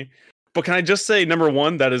for me. But can I just say, number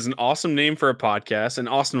one, that is an awesome name for a podcast, an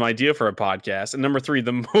awesome idea for a podcast, and number three,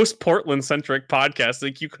 the most Portland-centric podcast I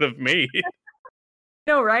think you could have made.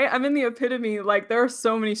 No, right? I'm in the epitome. Like, there are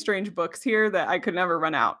so many strange books here that I could never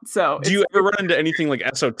run out. So, do you ever run into anything like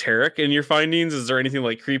esoteric in your findings? Is there anything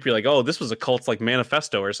like creepy, like, oh, this was a cult's like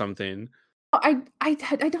manifesto or something? I don't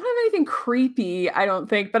have anything creepy, I don't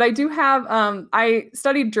think, but I do have. I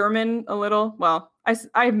studied German a little. Well,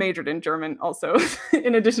 I majored in German also,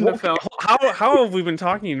 in addition to film. How have we been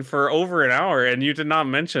talking for over an hour and you did not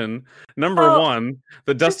mention number one,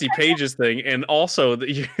 the Dusty Pages thing, and also that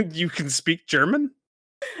you can speak German?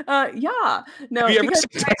 Yeah, no.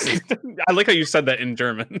 I like how you said that in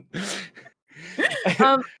German.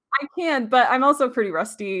 I can, but I'm also pretty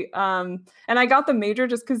rusty. And I got the major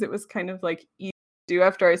just because it was kind of like easy to do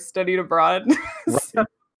after I studied abroad. Right. So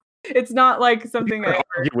it's not like something I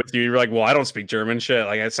argue with you. You're like, well, I don't speak German. Shit,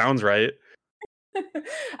 like it sounds right.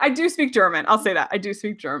 I do speak German. I'll say that I do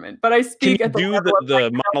speak German, but I speak. Can you do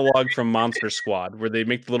the monologue from Monster Squad where they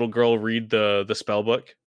make the little girl read the spell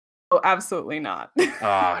book? Oh, absolutely not.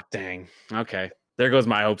 Ah, dang. Okay, there goes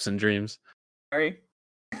my hopes and dreams. Sorry.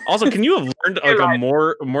 Also, can you have learned like a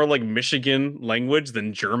more like Michigan language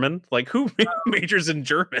than German? Like, who majors in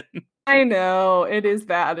German? I know, it is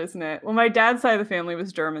bad, isn't it? Well, my dad's side of the family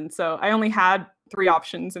was German, so I only had 3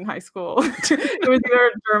 options in high school. It was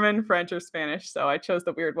either German, French, or Spanish, so I chose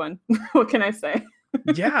the weird one. What can I say?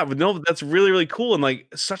 Yeah, but no, that's really, really cool, and like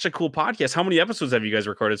such a cool podcast. How many episodes have you guys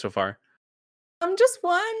recorded so far? Just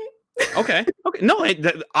one. Okay. No,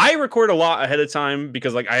 I record a lot ahead of time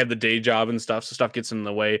because like I have the day job and stuff, so stuff gets in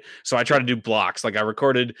the way. So I try to do blocks. Like I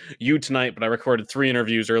recorded you tonight, but I recorded 3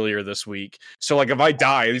 interviews earlier this week. So like if I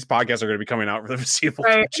die, these podcasts are going to be coming out for the foreseeable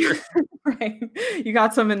future. Right. You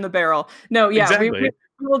got some in the barrel. No, yeah, Exactly. we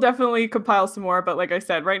will definitely compile some more. But like I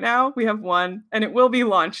said, right now we have one, and it will be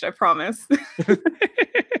launched. I promise.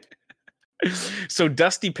 So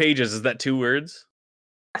Dusty Pages, is that 2 words?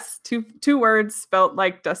 Yes, two words spelt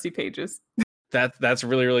like Dusty Pages. That's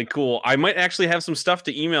really, really cool. I might actually have some stuff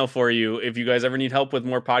to email for you if you guys ever need help with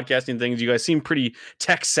more podcasting things. You guys seem pretty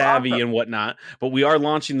tech savvy and whatnot, but we are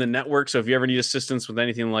launching the network. So if you ever need assistance with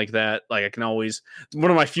anything like that, like I can always, one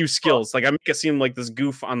of my few skills, like I make it seem like this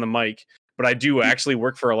goof on the mic, but I do actually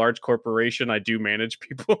work for a large corporation. I do manage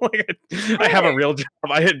people. Like I have a real job.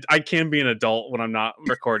 I can be an adult when I'm not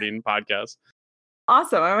recording podcasts.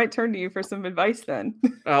 Awesome. I might turn to you for some advice then.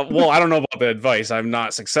 Well, I don't know about the advice. I'm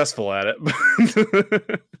not successful at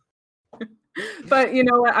it. But you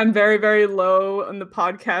know what? I'm very, very low on the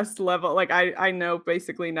podcast level. Like I know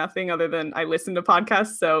basically nothing other than I listen to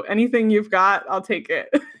podcasts. So anything you've got, I'll take it.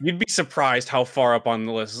 You'd be surprised how far up on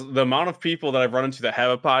the list. The amount of people that I've run into that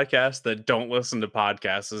have a podcast that don't listen to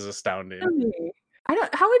podcasts is astounding.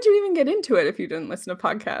 How would you even get into it if you didn't listen to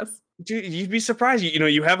podcasts? Dude, you'd be surprised.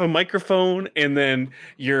 You have a microphone, and then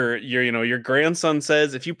your grandson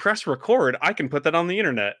says, "If you press record, I can put that on the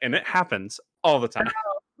internet," and it happens all the time.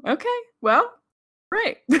 Okay, well,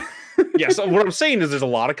 right. Yeah. So what I'm saying is, there's a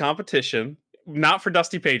lot of competition. Not for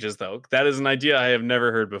Dusty Pages, though. That is an idea I have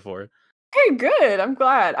never heard before. Hey, good. I'm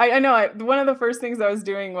glad. I know. One of the first things I was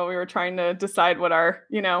doing while we were trying to decide what our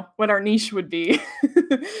niche would be,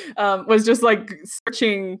 was just like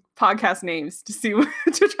searching podcast names to see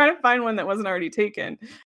to try to find one that wasn't already taken.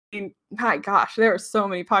 I mean, my gosh, there are so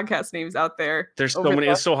many podcast names out there. There's so many.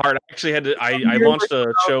 It's so hard. I actually had to. I launched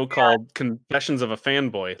a show called Confessions of a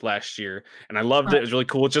Fanboy last year, and I loved it. It was really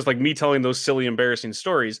cool. It's just like me telling those silly, embarrassing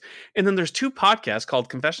stories. And then there's 2 podcasts called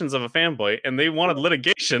Confessions of a Fanboy, and they wanted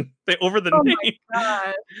litigation over the name. So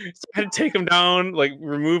I had to take them down, like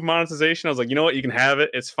remove monetization. I was like, you know what? You can have it.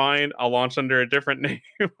 It's fine. I'll launch under a different name.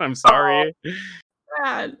 I'm sorry.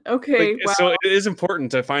 Bad. Okay. Wow. So it is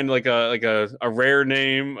important to find like a rare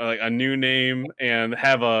name, like a new name, and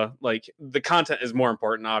have the content is more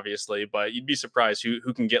important, obviously, but you'd be surprised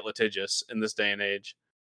who can get litigious in this day and age.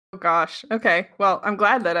 Oh gosh. Okay. Well, I'm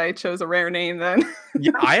glad that I chose a rare name then.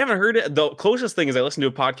 Yeah, I haven't heard it. The closest thing is I listened to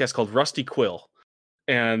a podcast called Rusty Quill,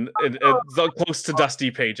 and it's close to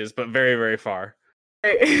Dusty Pages, but very, very far.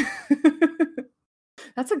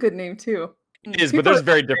 That's a good name too. It is, but there's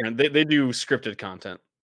very different. They do scripted content.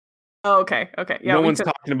 Oh, okay. Yeah, no one's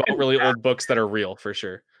talking about really old books that are real, for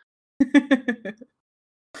sure.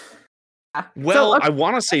 Well, I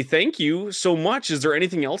want to say thank you so much. Is there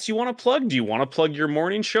anything else you want to plug? Do you want to plug your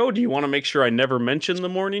morning show? Do you want to make sure I never mention the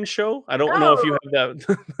morning show? I don't know if you have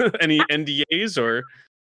that any NDAs or.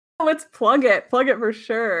 Let's plug it. Plug it for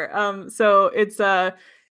sure. So it's a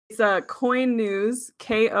Coin News,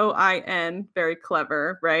 KOIN, very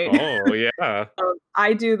clever, right? Oh, yeah.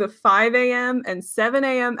 I do the 5 a.m. and 7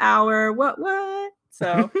 a.m. hour. What?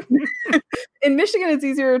 So in Michigan, it's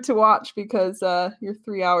easier to watch because you're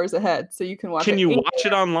 3 hours ahead. So you can watch it. Can you watch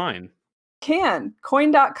it online?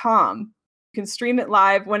 Coin.com. You can stream it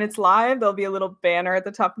live. When it's live, there'll be a little banner at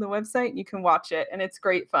the top of the website. And you can watch it, and it's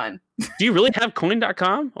great fun. Do you really have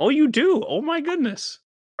Coin.com? Oh, you do. Oh, my goodness.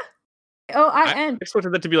 I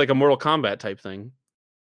expected that to be like a Mortal Kombat type thing.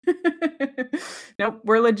 Nope,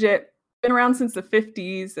 we're legit. Been around since the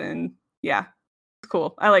 50s, and yeah, it's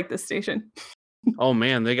cool. I like this station. Oh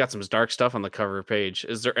man, they got some dark stuff on the cover page.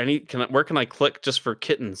 Is there where can I click just for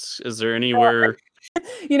kittens? Is there anywhere?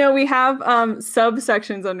 We have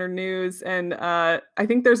subsections under news, and I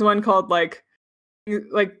think there's one called like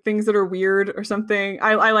things that are weird or something.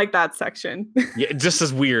 I like that section. Yeah, it just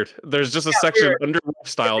says weird. There's just a section weird. Under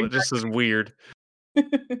lifestyle that just says weird.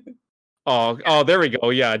 Oh, there we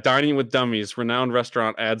go. Yeah, dining with dummies. Renowned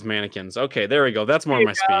restaurant adds mannequins. Okay, there we go. That's more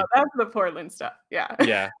my speed. That's the Portland stuff. Yeah.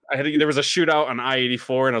 Yeah, there was a shootout on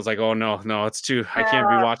I-84, and I was like, oh no, it's too. I can't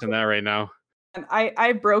be watching that right now. And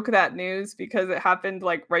I broke that news because it happened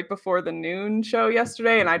like right before the noon show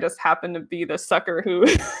yesterday, and I just happened to be the sucker who.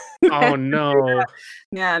 Oh no!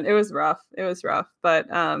 Yeah, and it was rough. But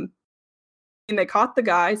and they caught the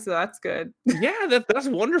guy, so that's good. Yeah, that's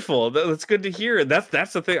wonderful. That's good to hear.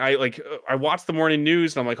 That's the thing. I watch the morning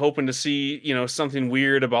news, and I'm like hoping to see something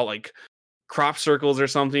weird about like crop circles or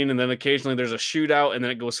something, and then occasionally there's a shootout, and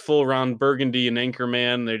then it goes full Ron Burgundy and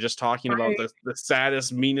Anchorman. They're just talking about the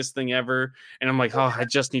saddest, meanest thing ever, and I'm like, oh, I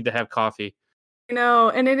just need to have coffee.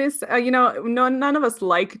 And it is, none of us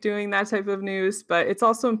like doing that type of news, but it's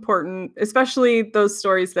also important, especially those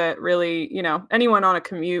stories that really, anyone on a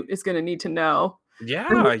commute is going to need to know. And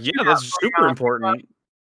Yeah, what yeah, we have that's super going on. important.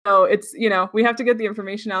 So it's, we have to get the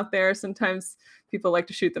information out there. Sometimes people like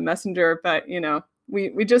to shoot the messenger, but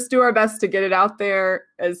we just do our best to get it out there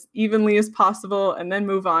as evenly as possible and then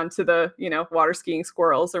move on to the, water skiing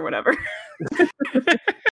squirrels or whatever.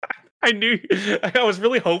 I knew I was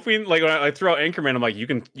really hoping, like, when I threw out Anchorman, I'm like, you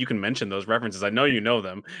can mention those references. I know you know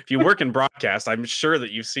them. If you work in broadcast, I'm sure that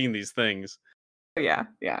you've seen these things. Yeah,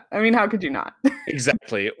 yeah. I mean, how could you not?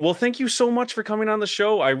 Exactly. Well, thank you so much for coming on the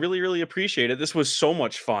show. I really, really appreciate it. This was so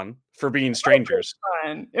much fun for being It was strangers.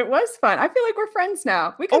 fun. It was fun. I feel like we're friends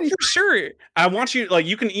now. We could Oh, be for sure. I want you, like,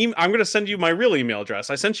 you can I'm going to send you my real email address.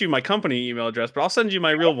 I sent you my company email address, but I'll send you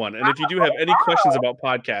my real one. And if you do have any questions wow. about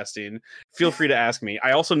podcasting, feel free to ask me.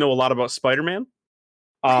 I also know a lot about Spider-Man,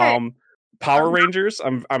 Okay. um, Power Rangers.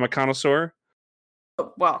 I'm a connoisseur.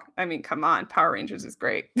 Well, I mean, come on. Power Rangers is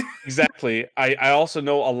great. Exactly. I also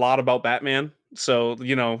know a lot about Batman. So,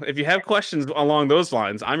 if you have questions along those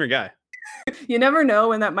lines, I'm your guy. You never know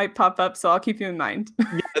when that might pop up, so I'll keep you in mind.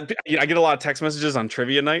 Yeah, I get a lot of text messages on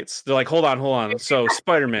trivia nights. They're like, hold on, hold on. So,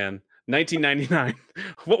 Spider-Man, 1999.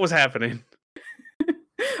 What was happening?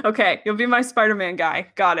 Okay, you'll be my Spider-Man guy.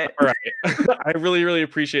 Got it. All right. I really, really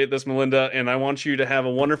appreciate this, Melinda, and I want you to have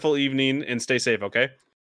a wonderful evening and stay safe, okay?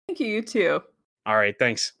 Thank you. You too. All right,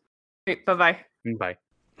 thanks. Great. Bye-bye. Bye.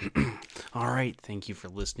 All right, thank you for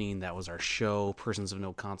listening. That was our show, Persons of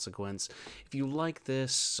No Consequence. If you like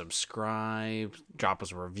this, subscribe, drop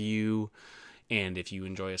us a review, and if you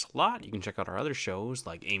enjoy us a lot, you can check out our other shows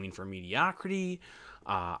like Aiming for Mediocrity.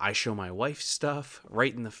 I show my wife stuff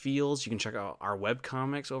right in the fields. You can check out our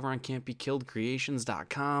webcomics over on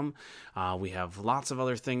can'tbekilledcreations.com. We have lots of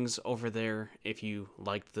other things over there if you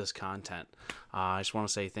liked this content. I just want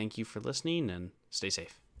to say thank you for listening and stay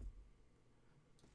safe.